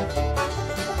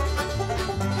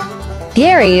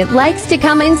 Gary likes to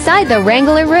come inside the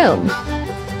Wrangler room.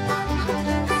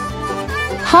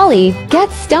 Holly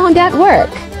gets stoned at work.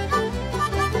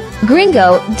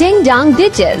 Gringo ding-dong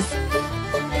ditches.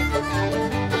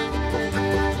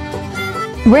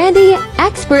 Randy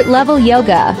expert level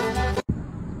yoga.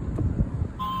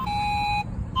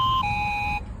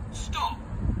 Stop.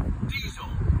 Diesel.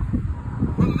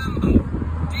 Remember,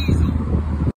 diesel.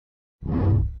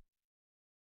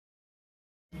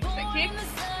 The kick,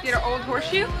 get an old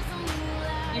horseshoe.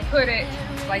 You put it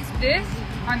like this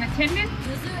on the tendon.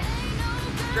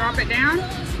 Drop it down,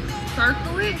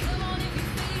 circle it,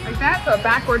 like that, so a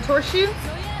backwards horseshoe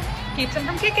keeps them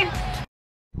from kicking.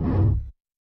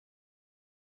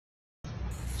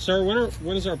 Sir,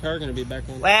 when is our power going to be back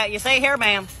on? Well, you see here,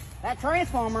 ma'am, that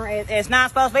transformer, it's not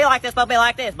supposed to be like this, it's supposed to be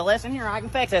like this. But listen here, I can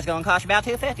fix it. It's going to cost you about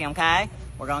 $250, okay?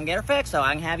 We're going to get her fixed so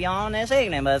I can have you on this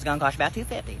evening, but it's going to cost you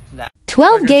about $250.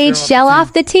 12 gauge shell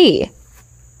off the tee.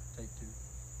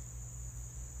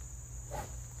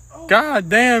 God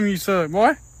damn, you suck,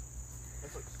 boy.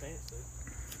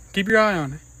 Keep your eye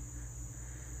on it.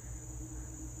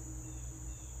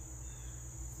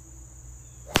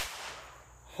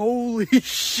 Holy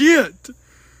shit.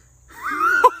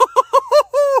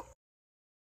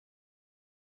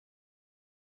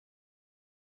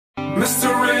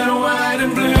 Mr. Red, White,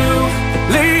 and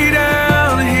Blue, lay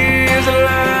down, here's a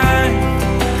line.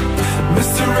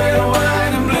 Mr. Red,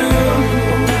 White, and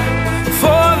Blue,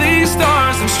 for these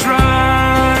stars and stripes.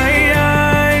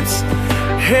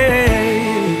 Hey.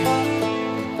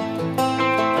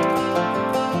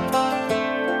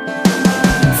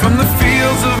 From the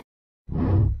fields of...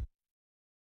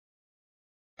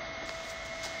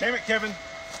 Damn it, Kevin.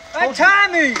 Hey,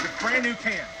 Tommy! Brand new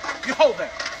can. You hold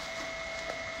that.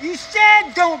 You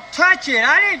said don't touch it.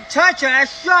 I didn't touch it. I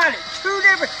shot it. Two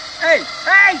different things,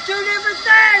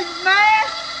 man.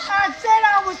 I said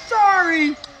I was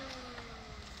sorry.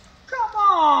 Come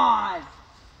on.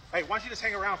 Hey, why don't you just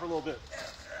hang around for a little bit?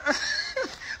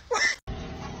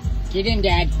 Get in,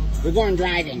 Dad. We're going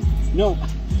driving. No,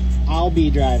 I'll be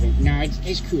driving. No,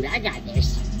 it's cool. I got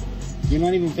this. You're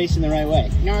not even facing the right way.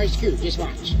 No, it's cool. Just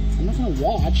watch. I'm not gonna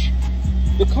watch.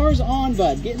 The car's on,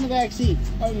 bud. Get in the back seat.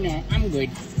 Oh no, I'm good.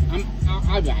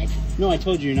 I'll drive. No, I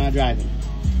told you you're not driving.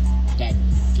 Dad,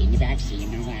 get in the back seat.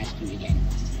 I'm not gonna ask you again.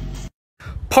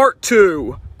 Part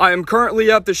 2. I am currently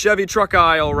at the Chevy truck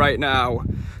aisle right now.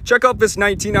 Check out this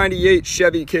 1998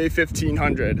 Chevy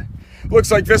K1500.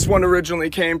 Looks like this one originally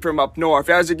came from up north.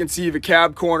 As you can see, the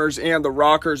cab corners and the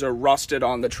rockers are rusted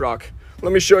on the truck.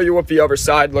 Let me show you what the other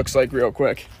side looks like real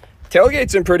quick.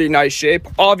 Tailgate's in pretty nice shape.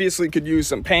 Obviously could use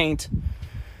some paint.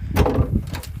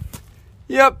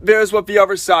 Yep, there's what the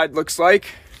other side looks like.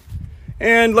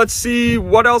 And let's see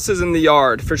what else is in the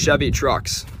yard for Chevy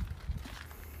trucks.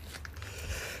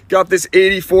 Got this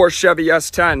 84 Chevy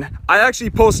S10. I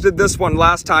actually posted this one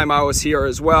last time I was here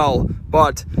as well,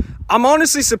 but I'm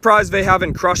honestly surprised they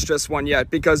haven't crushed this one yet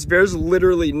because there's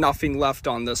literally nothing left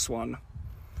on this one.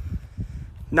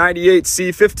 98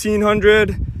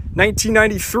 C1500,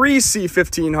 1993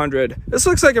 C1500. This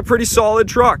looks like a pretty solid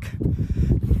truck.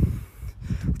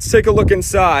 Let's take a look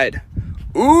inside.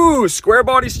 Ooh, square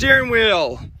body steering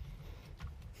wheel.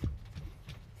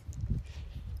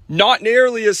 Not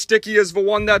nearly as sticky as the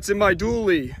one that's in my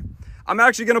dually. I'm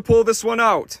actually gonna pull this one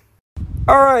out.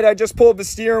 All right, I just pulled the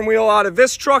steering wheel out of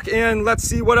this truck and let's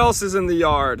see what else is in the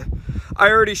yard. I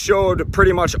already showed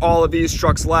pretty much all of these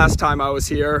trucks last time I was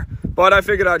here, but I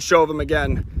figured I'd show them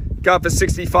again. Got the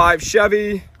 65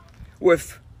 Chevy,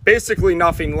 with basically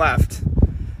nothing left.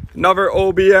 Another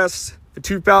OBS, the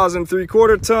 2000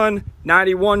 3/4 ton,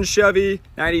 91 Chevy,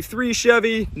 93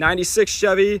 Chevy, 96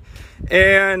 Chevy,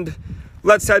 and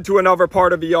let's head to another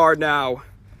part of the yard now.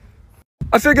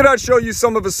 I figured I'd show you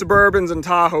some of the Suburbans and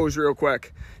Tahoes real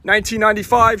quick.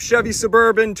 1995 Chevy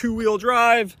Suburban 2-wheel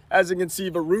drive. As you can see,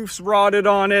 the roof's rotted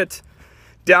on it.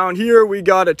 Down here we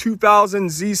got a 2000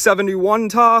 Z71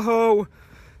 Tahoe,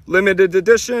 limited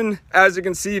edition. As you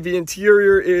can see, the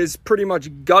interior is pretty much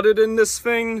gutted in this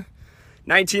thing.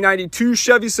 1992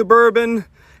 Chevy Suburban.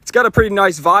 It's got a pretty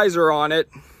nice visor on it,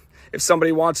 if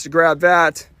somebody wants to grab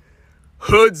that.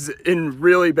 Hood's in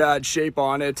really bad shape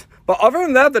on it. But other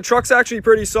than that, the truck's actually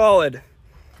pretty solid.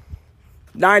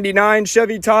 99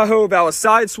 Chevy Tahoe that was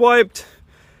sideswiped.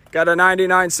 Got a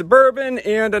 99 Suburban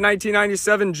and a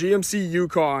 1997 GMC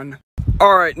Yukon.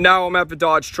 All right, now I'm at the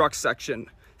Dodge truck section.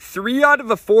 3 out of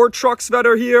the 4 trucks that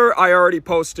are here, I already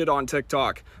posted on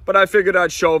TikTok, but I figured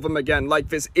I'd show them again, like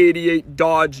this 88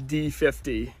 Dodge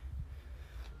D50.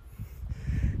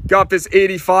 Got this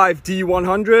 85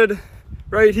 D100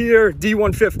 right here,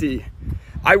 D150.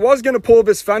 I was gonna pull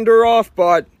this fender off,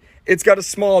 but it's got a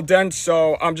small dent,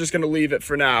 so I'm just gonna leave it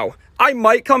for now. I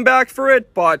might come back for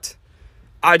it, but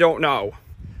I don't know.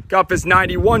 Got this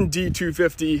 91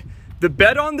 D250. The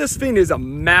bed on this thing is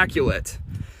immaculate.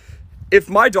 If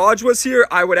my Dodge was here,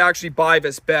 I would actually buy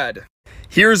this bed.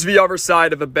 Here's the other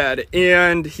side of the bed,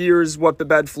 and here's what the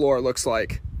bed floor looks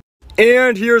like.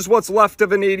 And here's what's left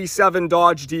of an 87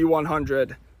 Dodge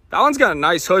D100. That one's got a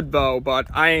nice hood though, but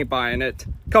I ain't buying it.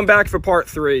 Come back for part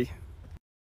 3.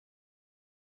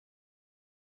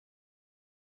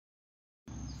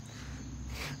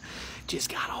 Just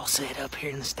got all set up here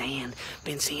in the stand.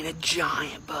 Been seeing a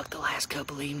giant buck the last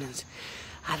couple evenings.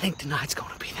 I think tonight's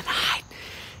gonna be the night.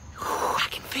 Whew, I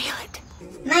can feel it.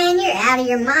 Man, you're out of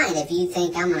your mind if you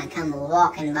think I'm gonna come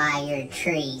walking by your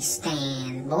tree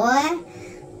stand, boy.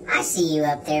 I see you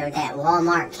up there with that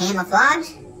Walmart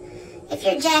camouflage. If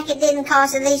your jacket didn't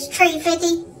cost at least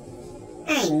 $3.50,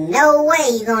 there ain't no way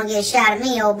you're gonna get a shot at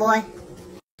me, old boy.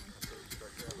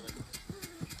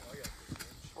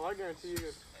 Well, I guarantee you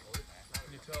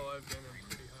tell I've been in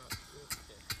pretty hot.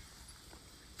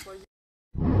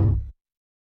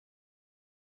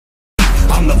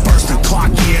 I'm the first to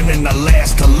clock in and the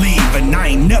last to leave, and I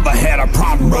ain't never had a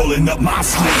problem rolling up my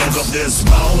sleeves. Of this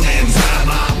morning, tie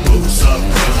my boots up,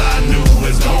 cause I knew it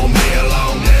was gonna be a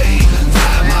long day.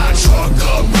 Tie my truck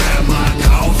up, grab my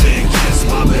coffee, kiss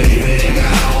my baby, and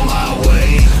got on my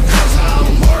way. Cause I'm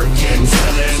working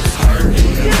till it's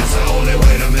hurting, and it's the only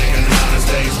way to make an honest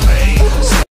day's pay.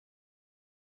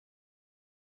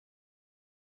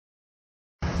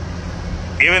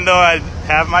 Even though I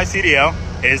have my CDL,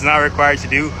 it is not required to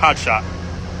do hot shot.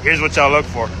 Here's what y'all look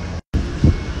for.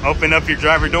 Open up your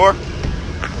driver door.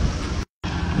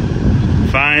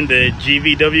 Find the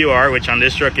GVWR, which on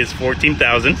this truck is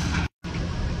 14,000.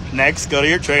 Next, go to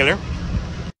your trailer.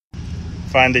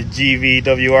 Find the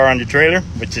GVWR on your trailer,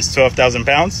 which is 12,000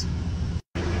 pounds.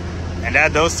 And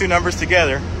add those two numbers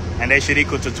together, and they should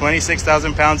equal to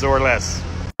 26,000 pounds or less.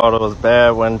 Thought it was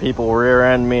bad when people rear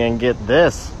end me and get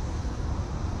this.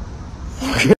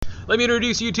 Let me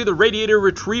introduce you to the Radiator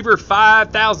Retriever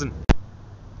 5000.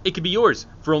 It could be yours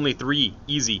for only 3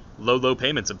 easy, low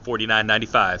payments of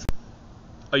 $49.95.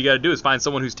 All you gotta do is find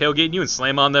someone who's tailgating you and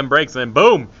slam on them brakes, and then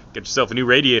boom, get yourself a new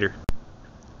radiator.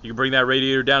 You can bring that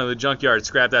radiator down to the junkyard,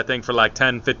 scrap that thing for like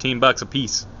 10, 15 bucks a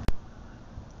piece.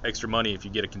 Extra money if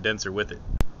you get a condenser with it.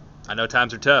 I know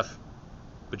times are tough,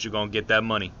 but you're gonna get that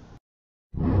money.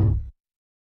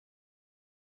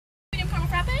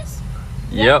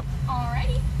 Yep.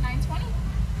 Alrighty, 920.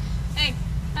 Hey,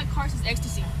 that car says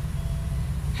ecstasy.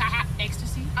 Haha,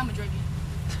 ecstasy? I'm a druggie.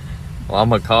 Well,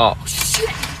 I'm a cop. Oh, shit.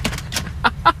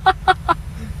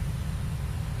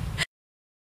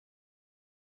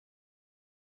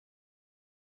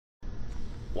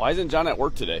 Why isn't John at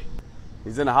work today?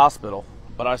 He's in the hospital,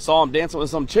 but I saw him dancing with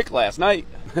some chick last night.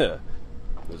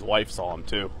 His wife saw him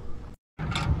too.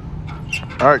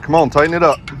 All right, come on, tighten it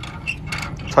up.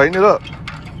 Tighten it up.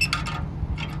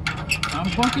 I'm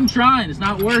fucking trying. It's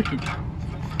not working.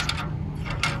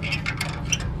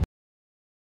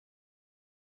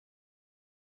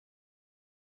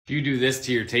 If you do this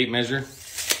to your tape measure,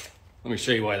 let me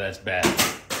show you why that's bad.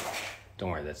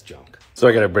 Don't worry, that's junk. So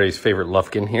I got everybody's favorite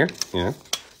Lufkin here. Yeah,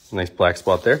 nice black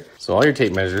spot there. So all your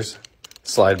tape measures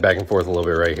slide back and forth a little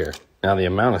bit right here. Now the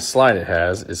amount of slide it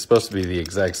has is supposed to be the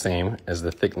exact same as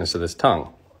the thickness of this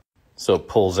tongue. So it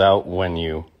pulls out when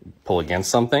you pull against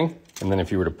something, and then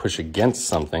if you were to push against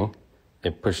something,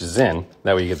 it pushes in.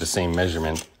 That way you get the same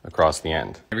measurement across the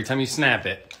end. Every time you snap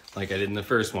it, like I did in the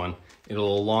first one,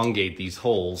 It'll elongate these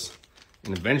holes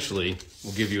and eventually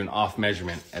will give you an off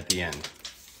measurement at the end.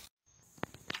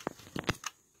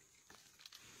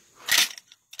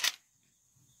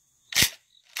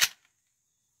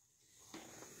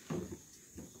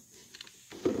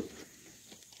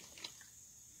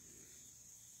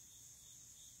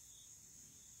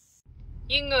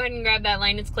 You can go ahead and grab that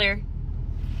lane, it's clear.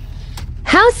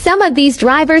 How some of these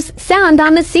drivers sound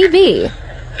on the CB.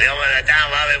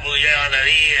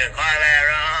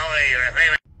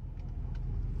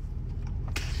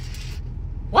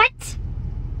 What?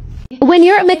 When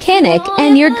you're a mechanic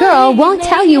and your girl won't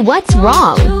tell you what's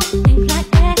wrong.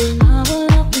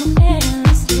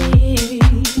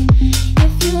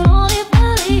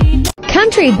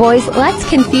 Country boys, let's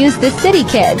confuse the city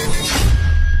kids.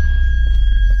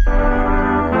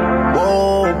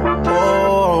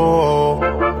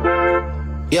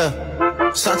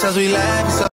 Yeah, sometimes we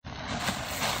laugh.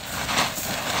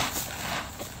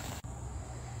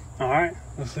 Alright,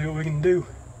 let's see what we can do.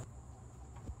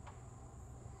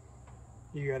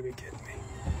 You gotta be kidding me.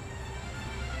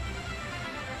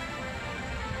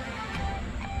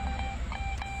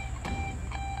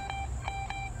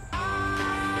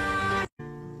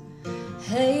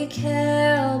 Hey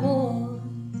cowboy,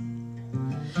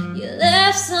 you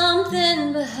left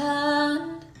something behind.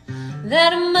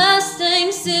 That a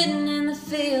Mustang sitting in the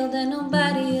field that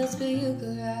nobody else but you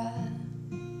could ride.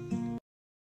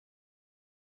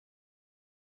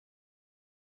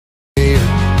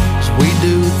 So we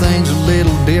do things a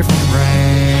little different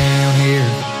round here.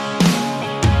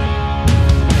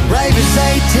 Raven's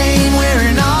 18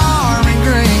 wearing army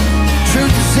green.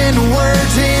 Truth is in the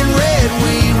words in red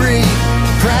we read.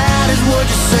 Pride is what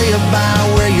you say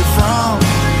about where you're from.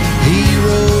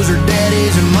 Heroes are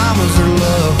daddies and mamas are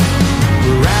love.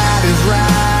 Right is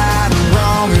right and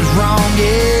wrong is wrong.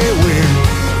 Yeah, we're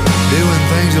doing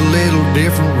things a little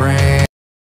different round.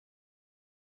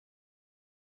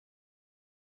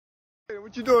 Hey,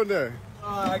 what you doing there?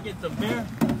 I get some beer.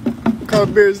 What kind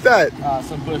of beer is that?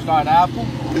 Some Busch Light Apple.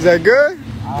 Is that good?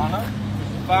 I don't know.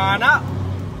 Find out.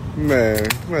 Man,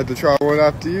 I'm gonna have to try one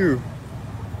after you.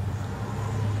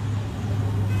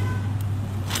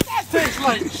 That tastes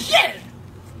like shit.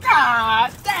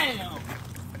 God damn.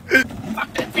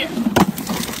 Fuck that beer.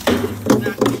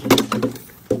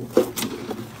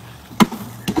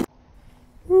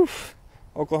 Oof.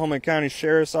 Oklahoma County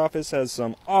Sheriff's Office has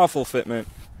some awful fitment.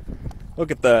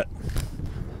 Look at that.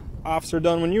 Officer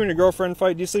Dunn, when you and your girlfriend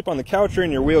fight, do you sleep on the couch or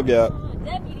in your wheel gap?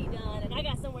 Deputy Dunn, and I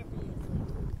got somewhere for you to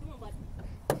sleep. Come on,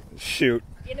 bud. Shoot.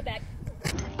 Get in the back.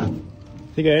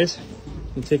 Hey guys,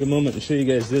 I'll take a moment to show you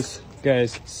guys this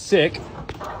guy's sick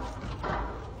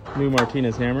new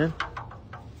Martinez hammer.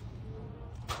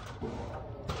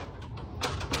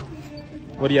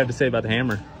 What do you have to say about the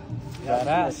hammer?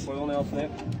 Badass.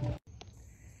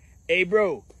 Hey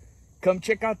bro, come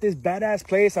check out this badass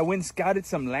place. I went and scouted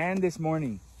some land this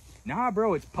morning. Nah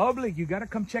bro, it's public. You gotta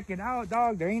come check it out,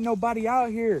 dog. There ain't nobody out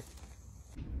here.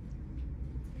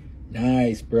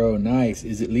 Nice, bro, nice.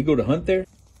 Is it legal to hunt there?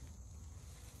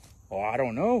 Oh, I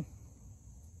don't know.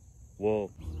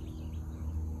 Well,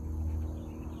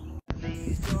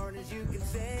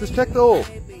 Just check the oil.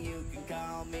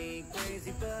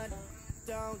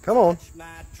 Come on.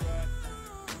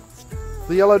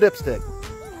 The yellow dipstick.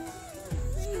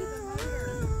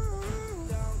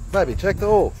 Baby, check the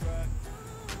oil.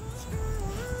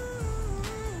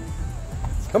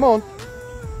 Come on.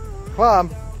 Climb.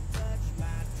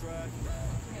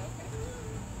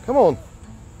 Come on.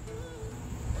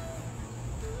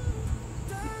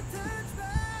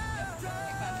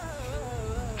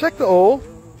 Check the oil.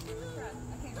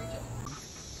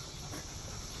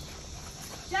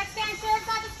 Jackson Sheriff's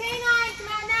Office K9, come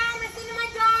out now. Listen to my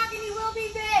dog and you will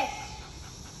be bit.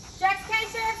 Jackson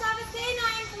Sheriff's Office K9,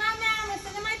 come out now.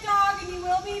 Listen to my dog and you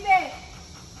will be bit.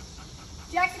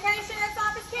 Jackson County Sheriff's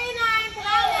Office K9, come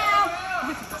out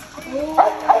now. Keep your hands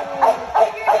up.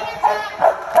 Keep your hands up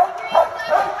and come to me.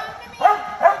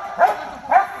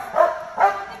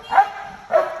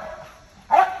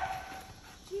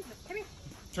 Jesus, come here.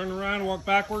 Turn around, walk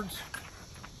backwards.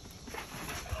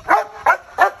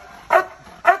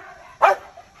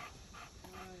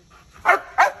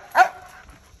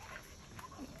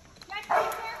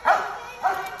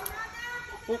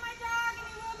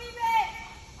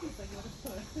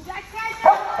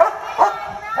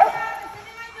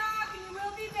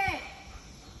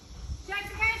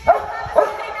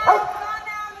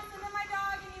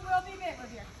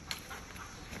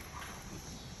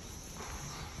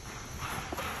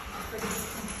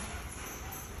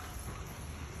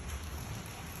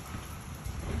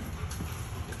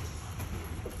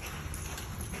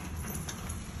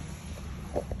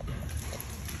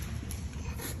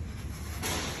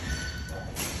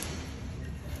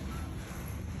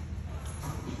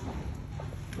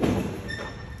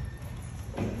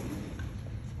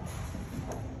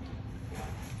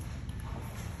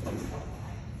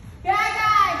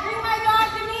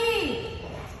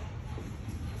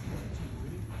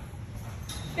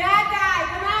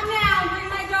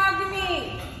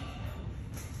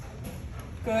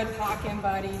 Good talking,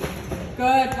 buddy.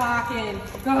 Good talking.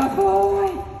 Good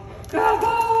boy. Good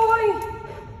boy.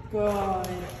 Good.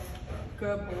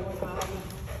 Good boy, Bobby.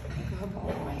 Good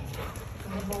boy.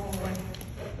 Good boy.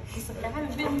 He's like, I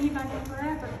haven't been with you back in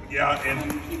forever. Yeah,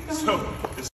 and so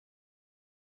this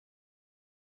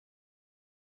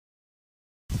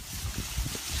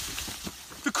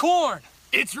The corn!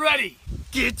 It's ready!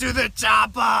 Get to the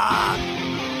chopper!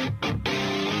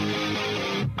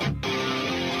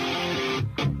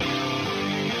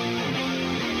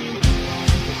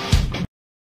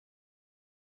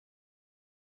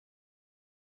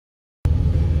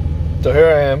 So here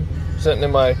I am, sitting in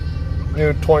my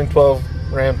new 2012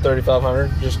 Ram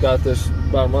 3500. Just got this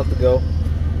about a month ago.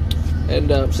 And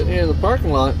I'm sitting here in the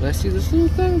parking lot, and I see this little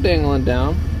thing dangling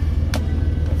down.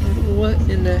 What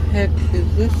in the heck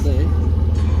is this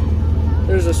thing?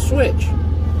 There's a switch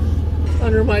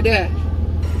under my dash.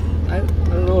 I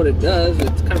don't know what it does.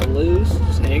 It's kind of loose,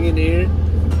 just hanging here.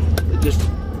 It just...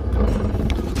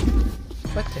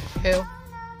 What the hell?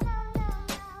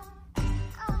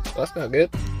 That's not good.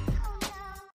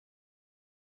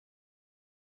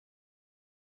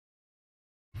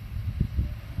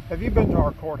 Have you been to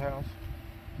our courthouse?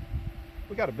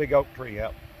 We got a big oak tree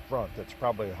out front that's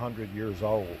probably 100 years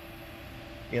old.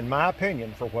 In my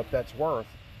opinion, for what that's worth,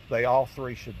 they all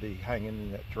three should be hanging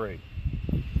in that tree.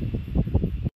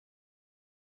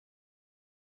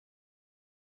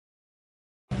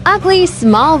 Ugly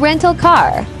small rental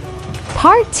car.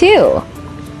 Part 2.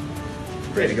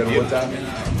 Ready to go to Woods Island?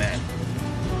 Oh man,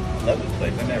 I love this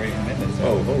place. I never even been this.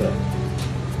 Oh, hold up.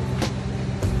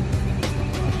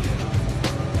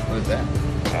 What is that?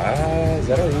 Is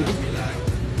that our Uber?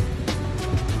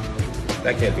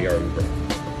 That can't be our Uber. I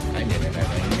ain't getting in that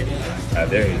thing.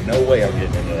 There is no way I'm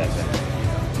getting into that thing.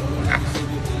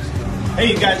 Hey,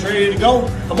 you guys ready to go?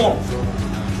 Come on.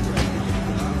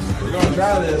 We're gonna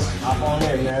try this. Hop on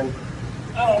in, man.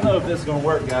 I don't know if this is gonna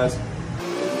work, guys.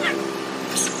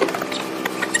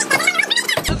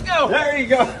 Let's go. There you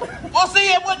go. We'll see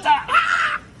you at one time.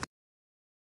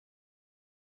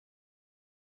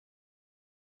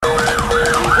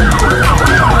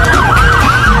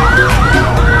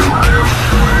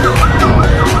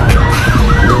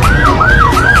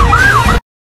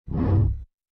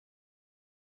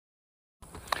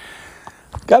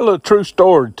 Got a little true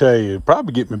story to tell you.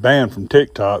 Probably get me banned from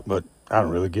TikTok, but I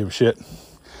don't really give a shit.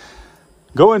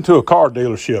 Go into a car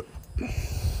dealership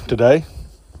today.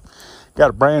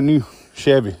 Got a brand new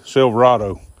Chevy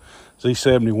Silverado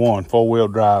Z71 4-wheel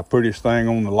drive, prettiest thing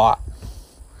on the lot.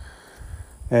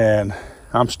 And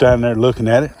I'm standing there looking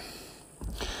at it.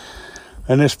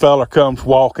 And this fella comes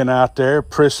walking out there,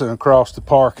 pressing across the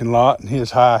parking lot in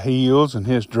his high heels and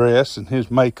his dress and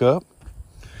his makeup.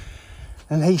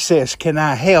 And he says, "Can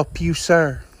I help you,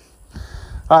 sir?"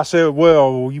 I said,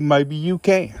 "Well, maybe you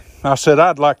can." I said,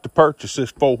 "I'd like to purchase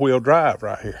this 4-wheel drive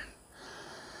right here."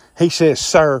 He says,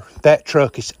 "Sir, that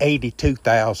truck is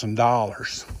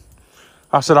 $82,000.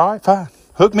 I said, "All right, fine.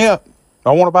 Hook me up.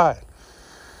 I want to buy it."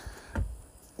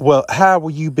 "Well, how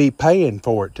will you be paying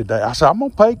for it today?" I said, "I'm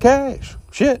going to pay cash.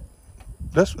 Shit.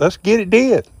 Let's get it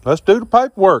did. Let's do the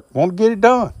paperwork. Want to get it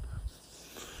done."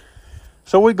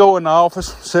 So we go in the office,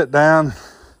 sit down.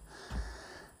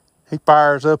 He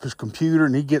fires up his computer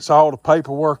and he gets all the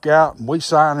paperwork out, and we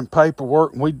signing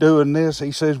paperwork and we doing this.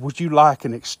 He says, "Would you like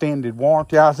an extended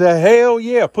warranty?" I said, "Hell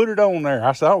yeah, put it on there."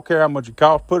 I said, "I don't care how much it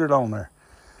costs, put it on there."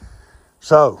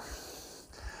 So,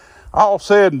 all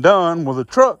said and done, well, the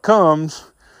truck comes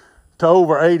to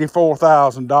over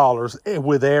 $84,000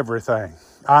 with everything.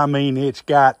 I mean, it's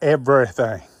got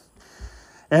everything.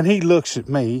 And he looks at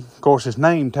me. Of course, his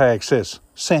name tag says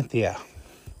Cynthia.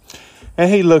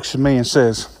 And he looks at me and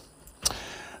says,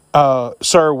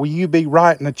 "Sir, will you be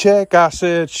writing a check?" I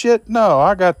said, "Shit, no.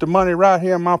 I got the money right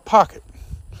here in my pocket."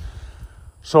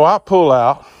 So I pull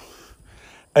out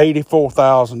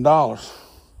 $84,000,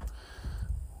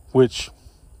 which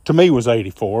to me was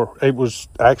 84. It was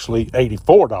actually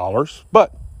 $84,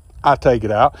 but I take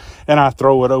it out and I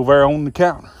throw it over there on the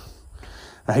counter.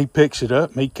 And he picks it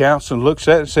up and he counts and looks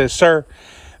at it and says, "Sir,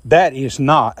 that is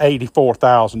not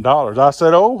 $84,000. I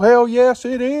said, "Oh, hell yes,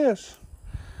 it is."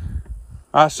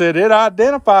 I said, "It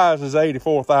identifies as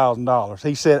 $84,000.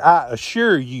 He said, "I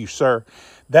assure you, sir,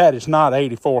 that is not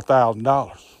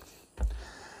 $84,000.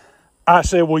 I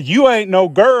said, "Well, you ain't no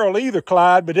girl either,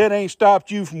 Clyde, but it ain't stopped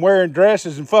you from wearing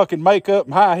dresses and fucking makeup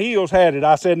and high heels, had it?"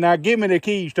 I said, "Now give me the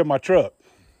keys to my truck."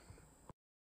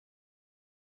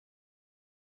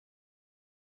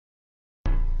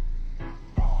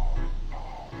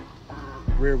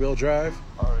 Rear wheel drive.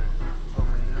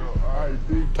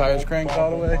 Tires cranked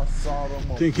all the way.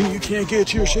 Thinking you can't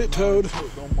get your shit towed.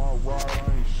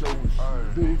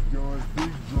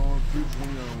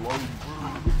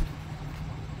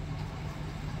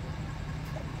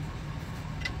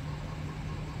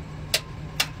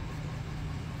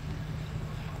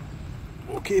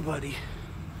 Okay, buddy.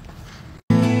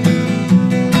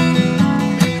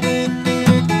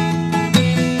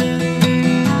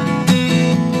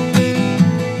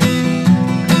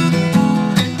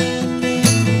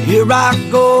 Here I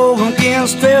go again,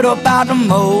 straight up out the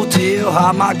motel.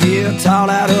 Hop my guitar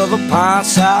out of a pine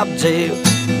shop jail.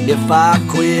 If I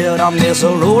quit, I'll miss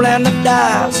a roll and the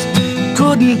dice.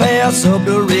 Couldn't pass up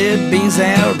the red beans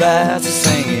and rice.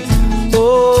 Singing,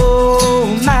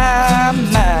 oh my,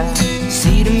 my.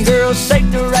 See them girls shake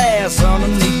their ass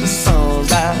underneath the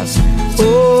sunrise.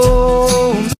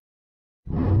 Oh,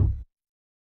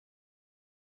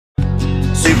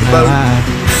 Superboat.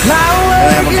 I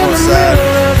work in the middle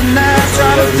of the night,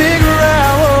 trying to figure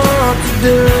out what to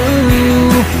do.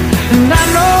 And I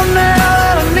know now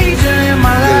that I need you in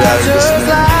my life, just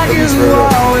like you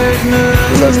always knew.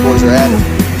 Those boys are at it.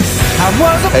 I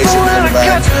was a fool and I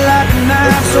cut you like a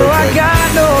knife, so I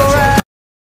got no right.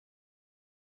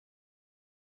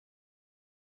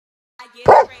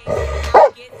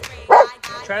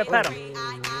 Try to pet him.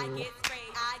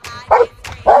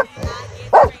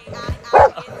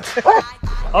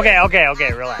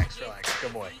 Okay, relax.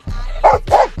 Good boy.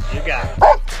 You got it.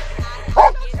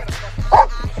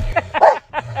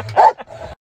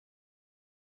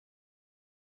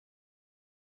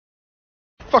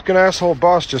 Fucking asshole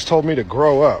boss just told me to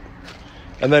grow up.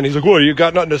 And then he's like, what, you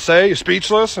got nothing to say? You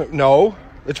speechless? No.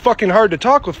 It's fucking hard to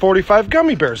talk with 45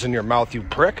 gummy bears in your mouth, you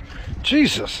prick.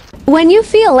 Jesus. When you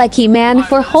feel like He-Man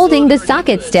for holding the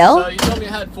socket still. So you told me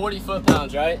I had 40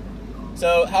 foot-pounds, right?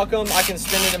 So how come I can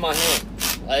spin it in my hand?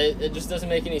 It just doesn't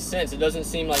make any sense. It doesn't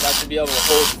seem like I should be able to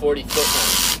hold 40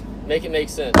 foot-pounds. Make it make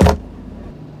sense.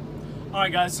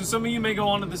 Alright guys, so some of you may go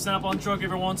onto the Snap-on truck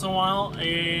every once in a while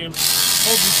and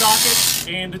hold your socket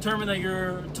and determine that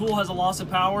your tool has a loss of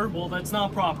power. Well, that's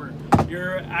not proper.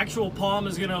 Your actual palm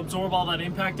is going to absorb all that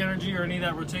impact energy or any of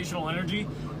that rotational energy.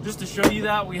 Just to show you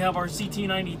that, we have our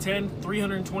CT9010,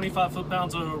 325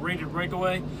 foot-pounds of rated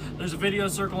breakaway. There's a video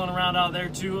circling around out there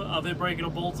too of it breaking a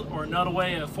bolt or a nut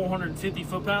away at 450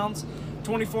 foot-pounds.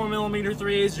 24mm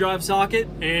 3/8 drive socket,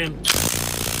 and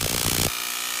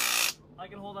I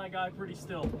can hold that guy pretty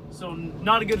still. So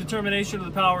not a good determination of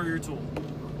the power of your tool.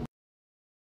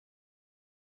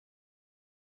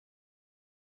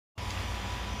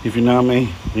 If you know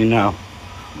me, you know.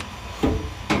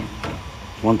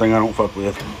 One thing I don't fuck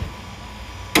with.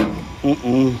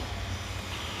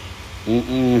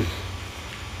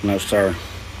 No, sir.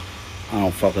 I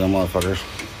don't fuck with them motherfuckers.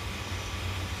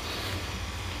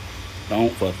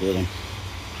 Don't fuck with them.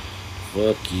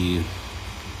 Fuck you.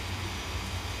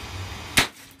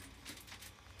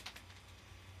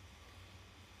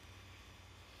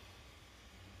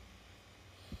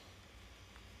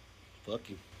 Fuck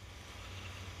you.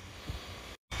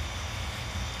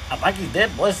 I think he's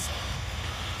dead, boys.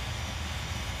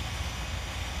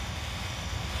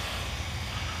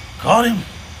 Caught him.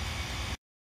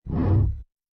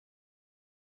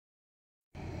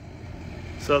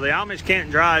 So the Amish can't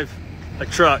drive a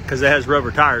truck because it has rubber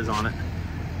tires on it.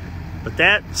 But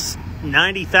that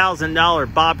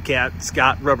 $90,000 Bobcat's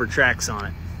got rubber tracks on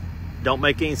it. Don't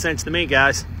make any sense to me,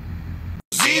 guys.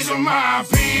 These are my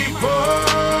people,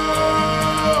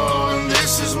 and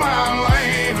this is my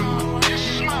land.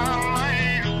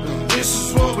 This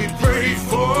is what we pray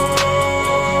for,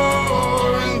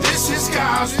 and this is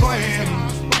God's plan.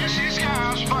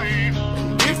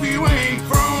 If you ain't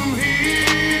from here,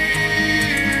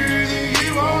 then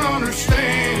you won't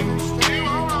understand.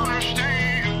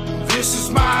 This is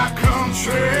my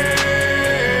country,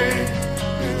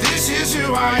 this is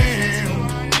who I am.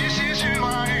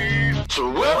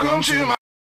 So welcome to my...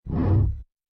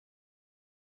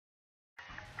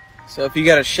 So if you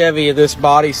got a Chevy of this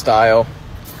body style,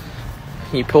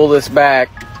 you pull this back,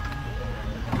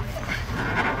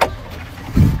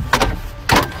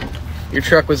 your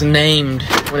truck was named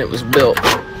when it was built.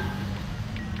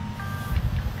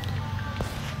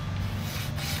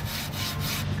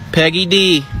 Peggy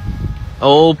D.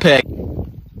 Old Peg.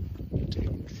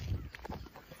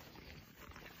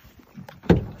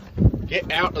 Get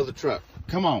out of the truck.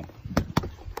 Come on.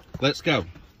 Let's go.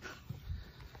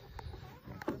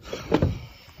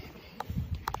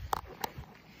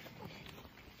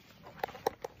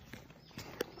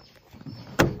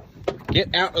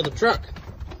 Get out of the truck.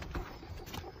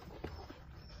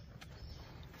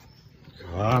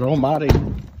 God almighty.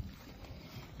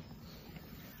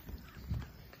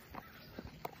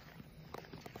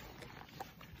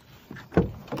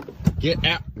 Get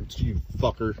out, you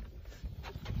fucker.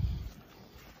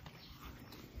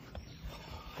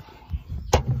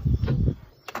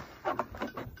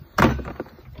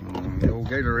 The old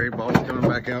Gatorade bottle's coming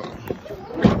back out.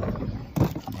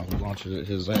 I'll launch it at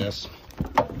his ass.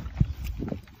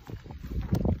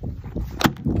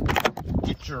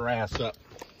 Get your ass up.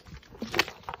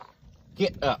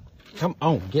 Get up. Come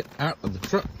on, get out of the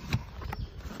truck.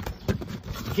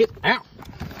 Get out.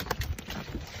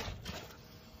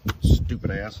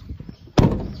 Stupid ass.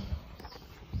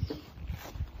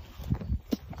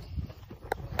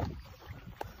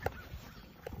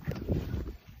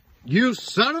 You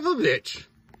son of a bitch.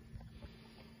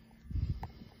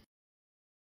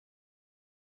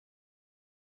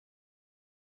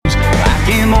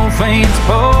 Chemo fence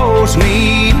post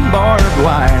need barbed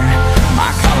wire.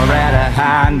 My Colorado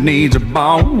hind needs a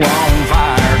bonfire.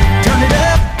 Turn it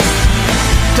up,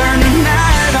 turn the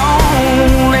night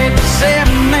on. Let the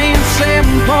 7 and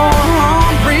 7 pour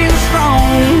on real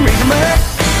strong. Raise 'em up,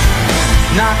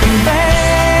 knock 'em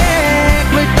back.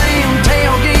 Let them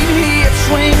tailgate hit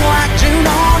swing like June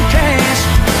on cash.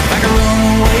 Like a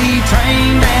runaway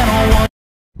train down on one.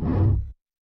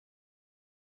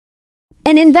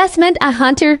 An investment a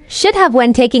hunter should have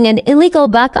when taking an illegal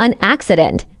buck on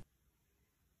accident.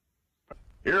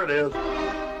 Here it is.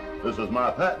 This is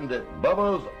my patented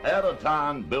Bubba's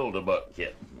At-A-Time Build-A-Buck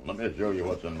kit. Let me show you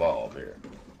what's involved here.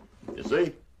 You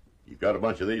see, you've got a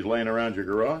bunch of these laying around your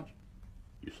garage.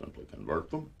 You simply convert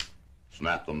them,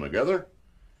 snap them together,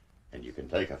 and you can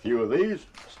take a few of these,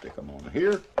 stick them on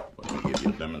here. Let me give you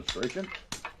a demonstration.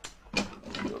 A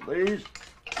few of these.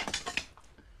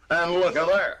 And look at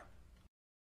there.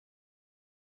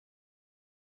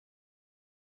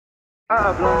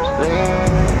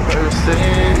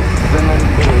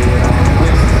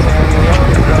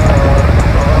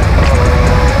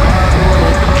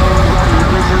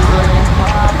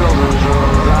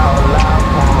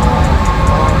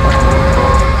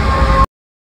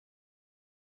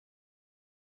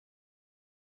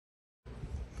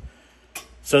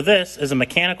 So this is a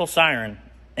mechanical siren,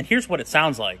 and here's what it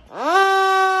sounds like.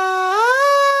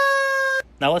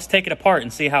 Now let's take it apart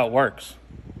and see how it works.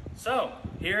 So,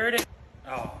 here it is.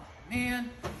 Oh, man.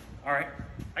 All right,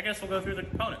 I guess we'll go through the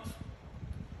components.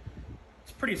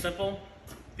 It's pretty simple.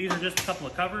 These are just a couple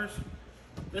of covers.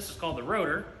 This is called the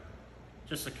rotor,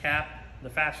 just the cap, the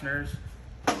fasteners.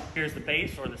 Here's the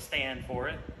base or the stand for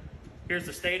it. Here's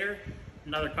the stator,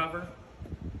 another cover.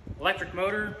 Electric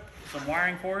motor, some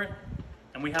wiring for it,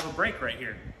 and we have a brake right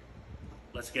here.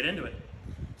 Let's get into it.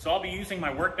 So I'll be using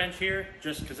my workbench here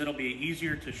just because it'll be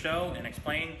easier to show and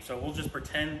explain. So we'll just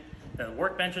pretend that the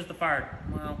workbench is the fire.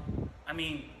 Well, I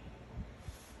mean,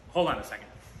 hold on a second.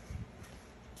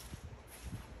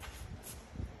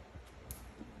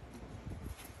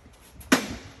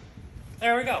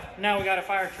 There we go. Now we got a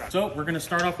fire truck. So we're gonna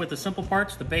start off with the simple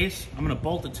parts, the base. I'm gonna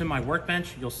bolt it to my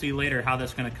workbench. You'll see later how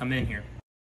that's gonna come in here.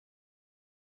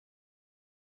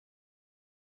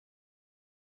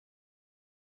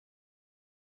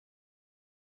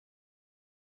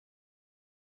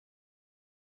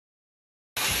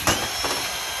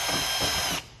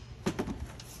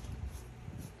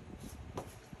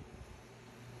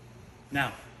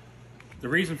 Now, the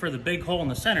reason for the big hole in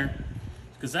the center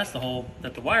is because that's the hole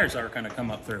that the wires are going to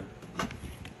come up through.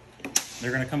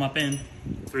 They're going to come up in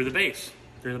through the base,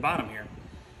 through the bottom here,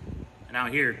 and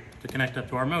out here to connect up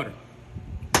to our motor.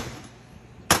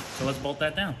 So let's bolt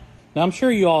that down. Now I'm sure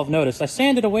you all have noticed I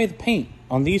sanded away the paint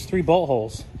on these 3 bolt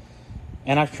holes,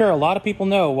 and I'm sure a lot of people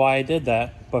know why I did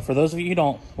that, but for those of you who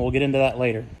don't, we'll get into that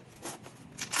later.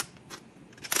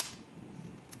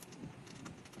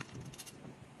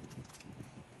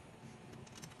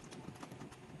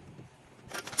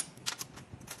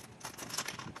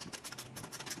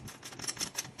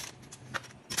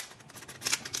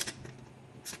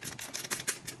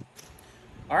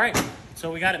 All right,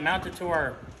 so we got it mounted to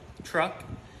our truck.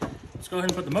 Let's go ahead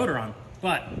and put the motor on.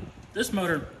 But this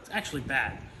motor is actually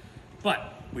bad,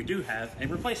 but we do have a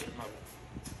replacement motor.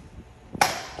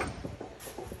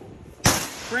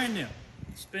 Brand new,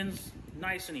 spins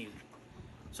nice and easy.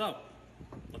 So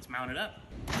let's mount it up.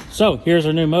 So here's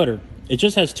our new motor. It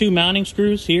just has 2 mounting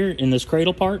screws here in this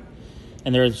cradle part,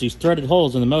 and there's these threaded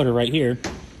holes in the motor right here.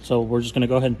 So we're just gonna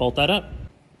go ahead and bolt that up.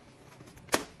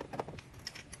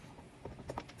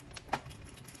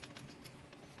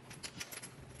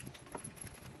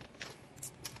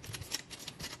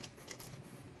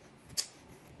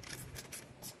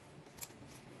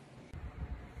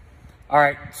 All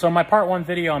right, so my part 1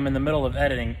 video I'm in the middle of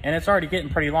editing, and it's already getting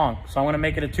pretty long, so I'm gonna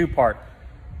make it a 2-part.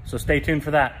 So stay tuned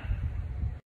for that.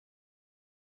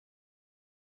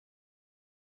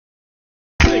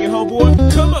 boy,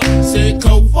 come on. Said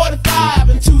Coke 45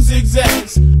 and 2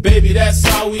 zigzags. Baby, that's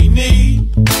all we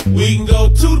need. We can go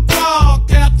to the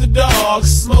park after dark,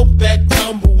 smoke that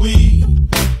tumbleweed.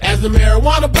 As the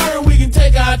marijuana burn, we can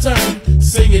take our turn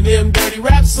singing them dirty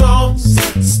rap songs.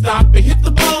 Stop and hit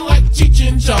the bone like Cheech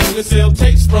and Chong and sell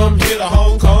tapes from here to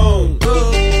Hong Kong.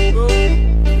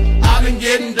 I've been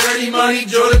getting dirty money,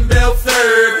 Jordan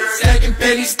Belfort. Stacking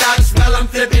penny stocks while I'm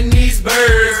flipping these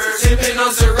birds. Sipping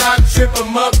on Ciroc, trip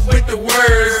 'em up with the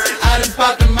words. I done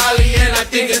popped a Molly and I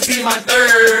think it's be my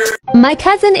third. My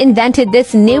cousin invented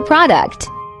this new product.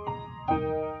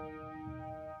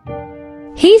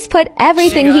 He's put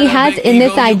everything he has in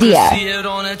this idea. See it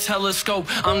on a telescope.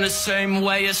 I'm the same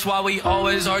way. It's why we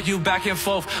always argue back and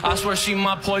forth. I swear she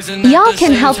my poison. Y'all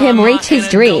can help him reach his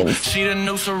dreams. She the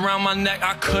noose around my neck.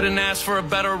 I couldn't ask for a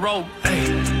better rope.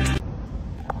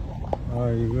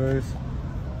 Alright, you guys.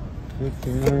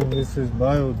 59. This is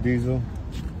biodiesel.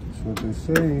 That's what they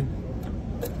say.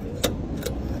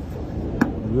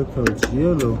 Look how it's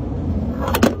yellow.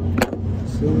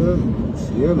 See that? It's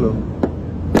yellow.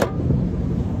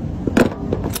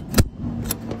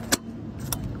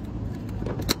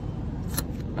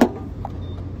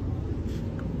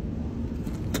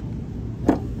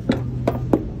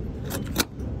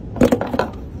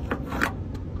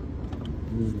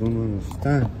 Don't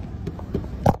understand.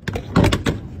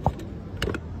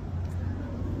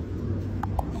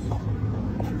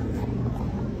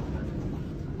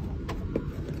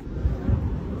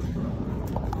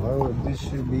 Why would this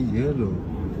shit be yellow?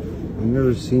 I've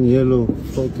never seen yellow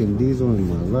fucking diesel in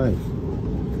my life.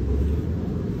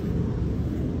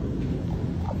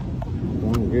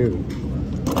 Don't get it.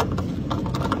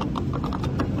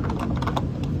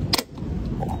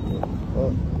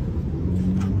 Oh.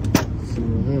 See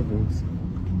what happens.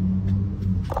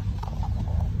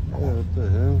 Yeah, what the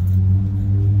hell?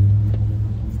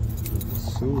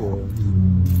 Sewer.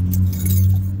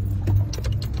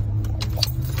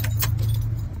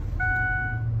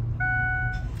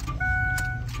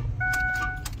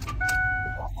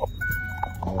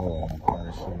 Oh, I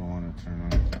probably should want to turn on.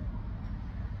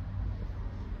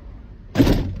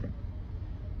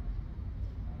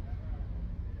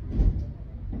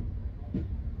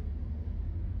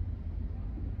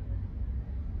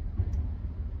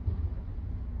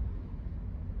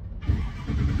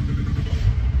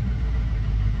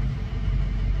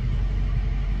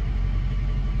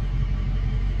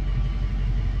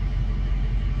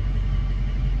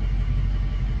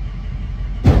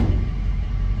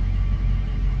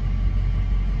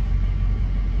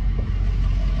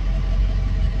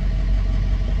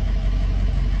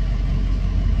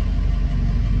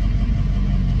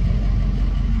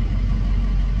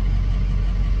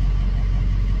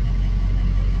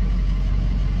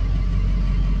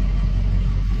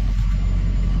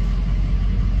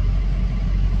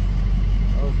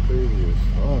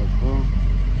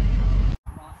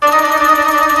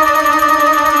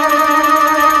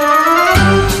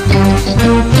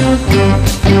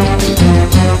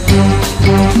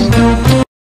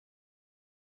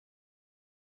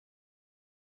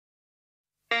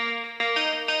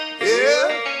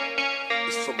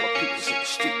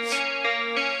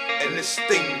 This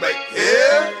thing right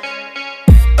here.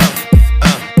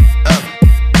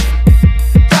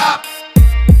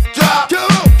 Drop,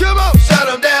 come on, shut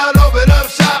them down, open up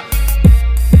shop.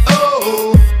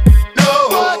 Oh, no,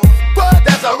 what?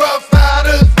 That's a Rough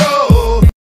Riders roll.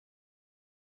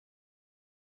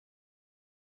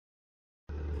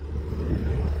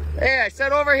 Hey, I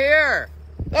said over here.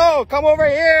 No, come over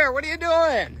here. What are you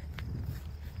doing?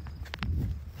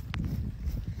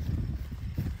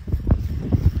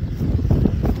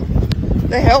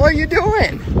 The hell are you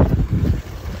doing?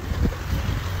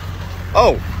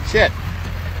 Oh, shit.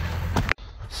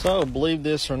 So, believe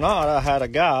this or not, I had a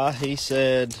guy, he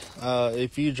said,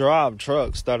 if you drive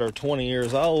trucks that are 20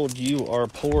 years old, you are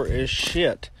poor as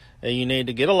shit. And you need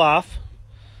to get a life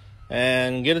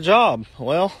and get a job.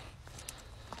 Well,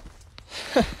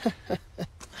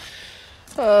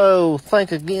 oh,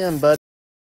 think again, buddy.